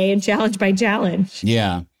by day and challenge by challenge.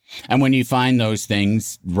 Yeah. And when you find those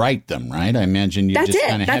things, write them, right? I imagine you just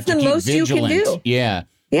kind of have to keep vigilant. That's the most you can do. Yeah.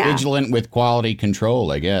 Vigilant with quality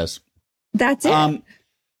control, I guess. That's it.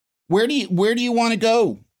 Where do you want to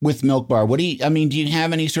go with Milk Bar? Do you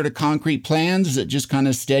have any sort of concrete plans? Is it just kind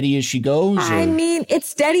of steady as she goes? It's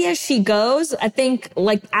steady as she goes. I think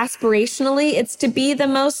aspirationally, it's to be the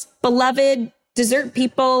most beloved dessert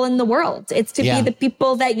people in the world. It's to be the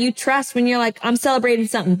people that you trust when you're like, I'm celebrating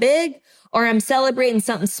something big or I'm celebrating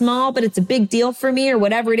something small, but it's a big deal for me or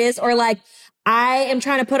whatever it is. Or I am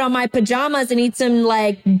trying to put on my pajamas and eat some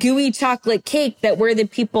gooey chocolate cake, that we're the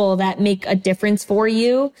people that make a difference for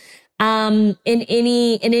you. In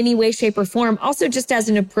any way, shape or form. Also just as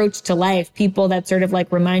an approach to life, people that sort of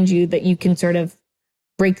remind you that you can sort of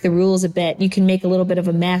break the rules a bit. You can make a little bit of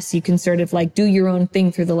a mess. You can sort of do your own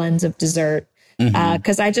thing through the lens of dessert.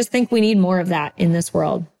 Cause I just think we need more of that in this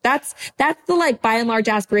world. That's the by and large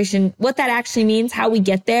aspiration. What that actually means, how we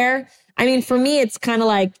get there. For me, it's kind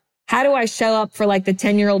of how do I show up for the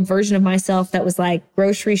 10-year-old version of myself that was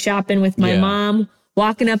grocery shopping with my mom,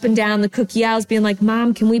 walking up and down the cookie aisles being like,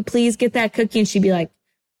 Mom, can we please get that cookie? And she'd be like,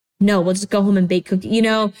 no, we'll just go home and bake cookie,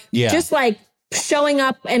 just showing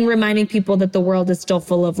up and reminding people that the world is still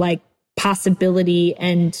full of possibility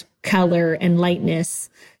and color and lightness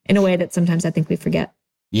in a way that sometimes I think we forget.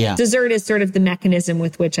 Yeah. Dessert is sort of the mechanism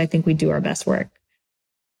with which I think we do our best work.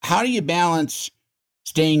 How do you balance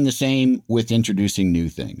staying the same with introducing new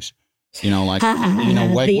things? Which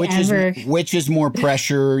is more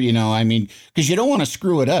pressure, because you don't want to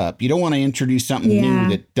screw it up. You don't want to introduce something new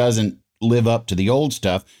that doesn't live up to the old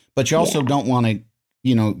stuff, but you also don't want to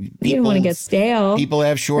you know, you don't want to get stale. People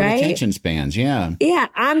have short right? attention spans. Yeah. Yeah.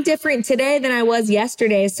 I'm different today than I was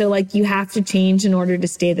yesterday. So like you have to change in order to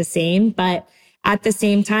stay the same. But at the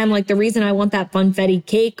same time, like the reason I want that funfetti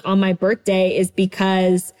cake on my birthday is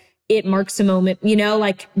because it marks a moment, you know,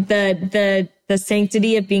 like the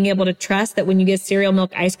sanctity of being able to trust that when you get cereal milk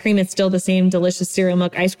ice cream, it's still the same delicious cereal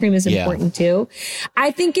milk ice cream is important too.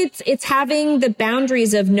 I think it's having the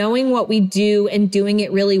boundaries of knowing what we do and doing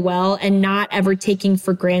it really well and not ever taking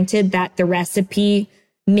for granted that the recipe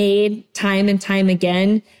made time and time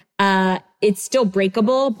again, it's still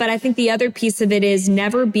breakable. But I think the other piece of it is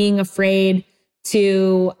never being afraid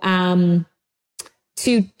to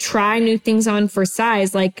try new things on for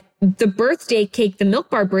size. Like the birthday cake, the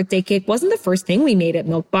Milk Bar birthday cake wasn't the first thing we made at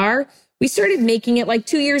Milk Bar. We started making it like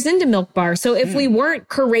 2 years into Milk Bar. So if we weren't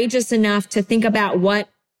courageous enough to think about what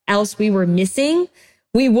else we were missing,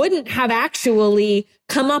 we wouldn't have actually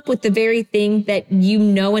come up with the very thing that you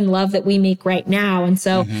know and love that we make right now. And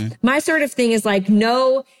so my sort of thing is like,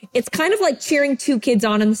 no, it's kind of like cheering two kids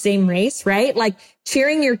on in the same race, right? Like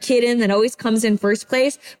cheering your kid in that always comes in first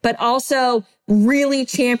place, but also really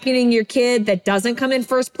championing your kid that doesn't come in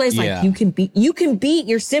first place. Like you can beat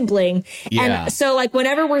your sibling. And so like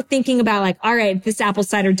whenever we're thinking about like, all right, this apple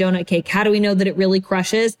cider donut cake, how do we know that it really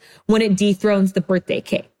crushes? When it dethrones the birthday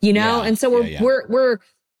cake, you know? And so we're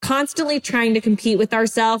constantly trying to compete with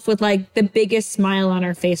ourselves with like the biggest smile on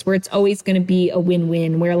our face, where it's always going to be a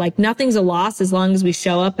win-win, where like nothing's a loss as long as we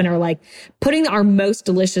show up and are like putting our most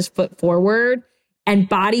delicious foot forward and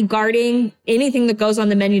bodyguarding anything that goes on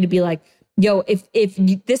the menu to be like, yo, if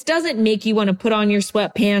this doesn't make you want to put on your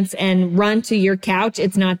sweatpants and run to your couch,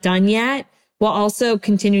 it's not done yet, while also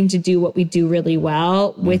continuing to do what we do really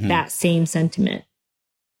well with that same sentiment.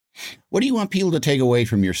 What do you want people to take away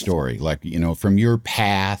from your story? Like, you know, from your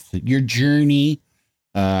path, your journey,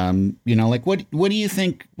 you know, like what do you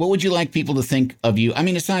think, what would you like people to think of you? I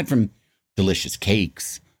mean, aside from delicious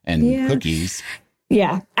cakes and cookies.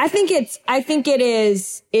 Yeah, I think it's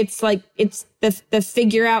the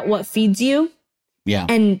figure out what feeds you. Yeah.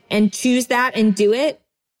 And choose that and do it.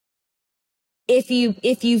 If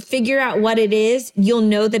you figure out what it is, you'll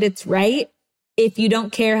know that it's right. If you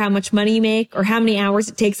don't care how much money you make or how many hours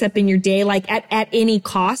it takes up in your day, like at any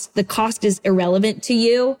cost, the cost is irrelevant to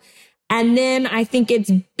you. And then I think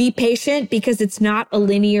it's be patient, because it's not a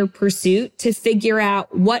linear pursuit to figure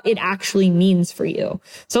out what it actually means for you.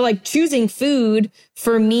 So like choosing food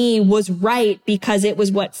for me was right because it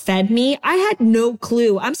was what fed me. I had no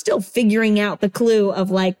clue. I'm still figuring out the clue of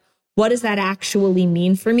like, what does that actually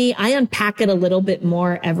mean for me? I unpack it a little bit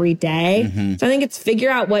more every day. So I think it's figure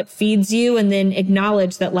out what feeds you and then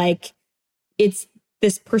acknowledge that like it's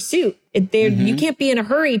this pursuit. You can't be in a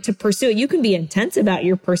hurry to pursue it. You can be intense about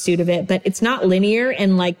your pursuit of it, but it's not linear,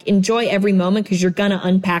 and like enjoy every moment, because you're going to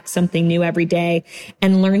unpack something new every day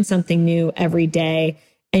and learn something new every day.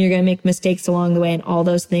 And you're going to make mistakes along the way. And all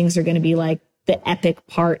those things are going to be like the epic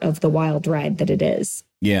part of the wild ride that it is.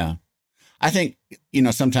 Yeah. I think, you know,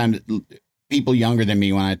 sometimes people younger than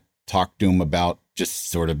me, when I talk to them about just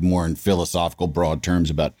sort of more in philosophical broad terms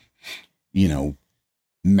about, you know,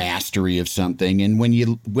 mastery of something. And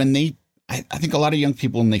I think a lot of young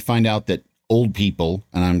people, when they find out that old people,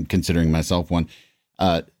 and I'm considering myself one,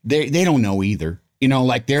 they don't know either. You know,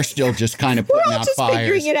 like they're still just kind of putting out fires.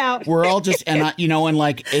 Figuring it out. We're all just, and you know, and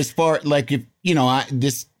like as far like if you know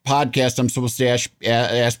this podcast, I'm supposed to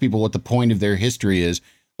ask people what the point of their history is.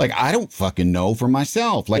 Like, I don't fucking know for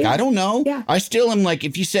myself. Like, I don't know. Yeah. I still am like,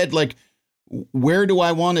 if you said like, where do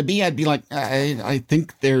I want to be? I'd be like, I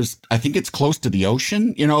think it's close to the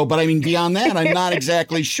ocean, you know, but I mean, beyond that, I'm not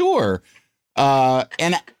exactly sure.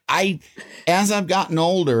 And as I've gotten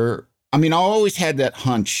older, I mean, I always had that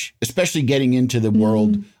hunch, especially getting into the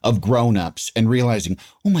world of grownups and realizing,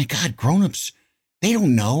 oh my God, grownups, they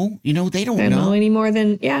don't know, you know, they don't know any more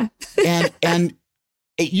than, and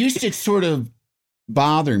it used to sort of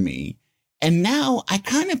bother me. And now I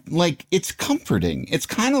kind of like, it's comforting. It's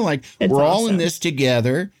kind of like we're all in this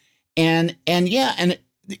together. And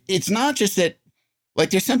it's not just that, like,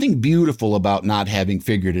 there's something beautiful about not having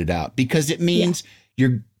figured it out, because it means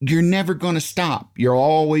you're never going to stop. You're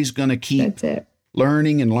always going to keep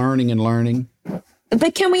learning and learning and learning.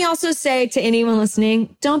 But can we also say to anyone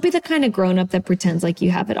listening, don't be the kind of grown up that pretends like you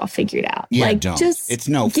have it all figured out. Yeah, like, don't. Just it's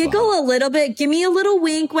no giggle fun. A little bit. Give me a little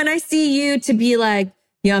wink when I see you, to be like,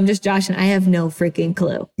 yeah, I'm just Josh and I have no freaking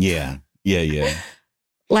clue. Yeah.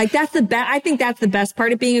 Like that's I think that's the best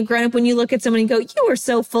part of being a grown up, when you look at someone and go, you are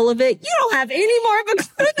so full of it. You don't have any more of a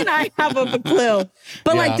clue than I have of a clue.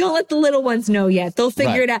 But like, don't let the little ones know yet. They'll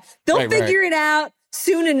figure it out. They'll figure it out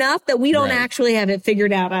soon enough that we don't actually have it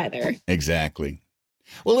figured out either. Exactly.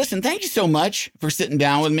 Well, listen, thank you so much for sitting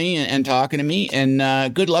down with me and talking to me.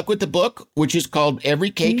 And good luck with the book, which is called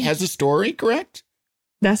Every Cake Has a Story, correct?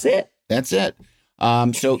 That's it. That's it.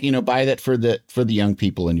 So, buy that for the young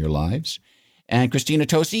people in your lives. And Christina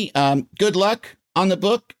Tosi, good luck on the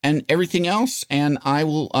book and everything else. And I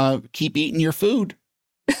will keep eating your food.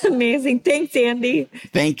 Amazing. Thanks, Andy.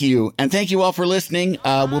 Thank you. And thank you all for listening.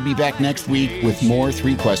 We'll be back next week with more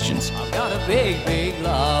 3 Questions. I've got a big, big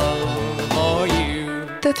love for you.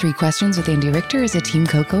 The 3 Questions with Andy Richter is a Team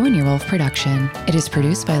Coco and Earwolf production. It is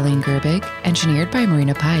produced by Lane Gerbig, engineered by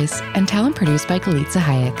Marina Pais, and talent produced by Galitza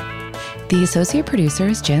Hayek. The associate producer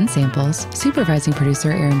is Jen Samples, supervising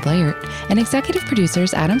producer Aaron Blair, and executive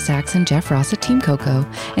producers Adam Sachs and Jeff Ross at Team Coco,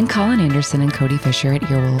 and Colin Anderson and Cody Fisher at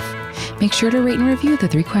Earwolf. Make sure to rate and review the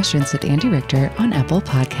 3 Questions with Andy Richter on Apple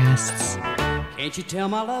Podcasts. Can't you tell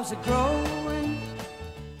my love's a growing?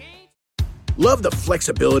 Love the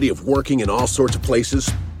flexibility of working in all sorts of places?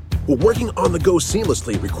 Well, working on the go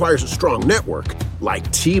seamlessly requires a strong network like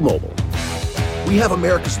T-Mobile. We have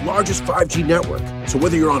America's largest 5G network, so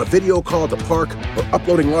whether you're on a video call at the park or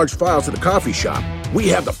uploading large files at the coffee shop, we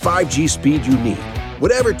have the 5G speed you need.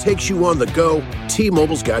 Whatever takes you on the go,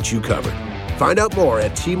 T-Mobile's got you covered. Find out more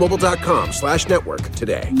at T-Mobile.com/network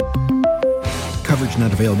today. Coverage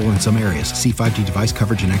not available in some areas. See 5G device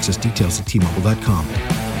coverage and access details at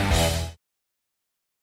T-Mobile.com.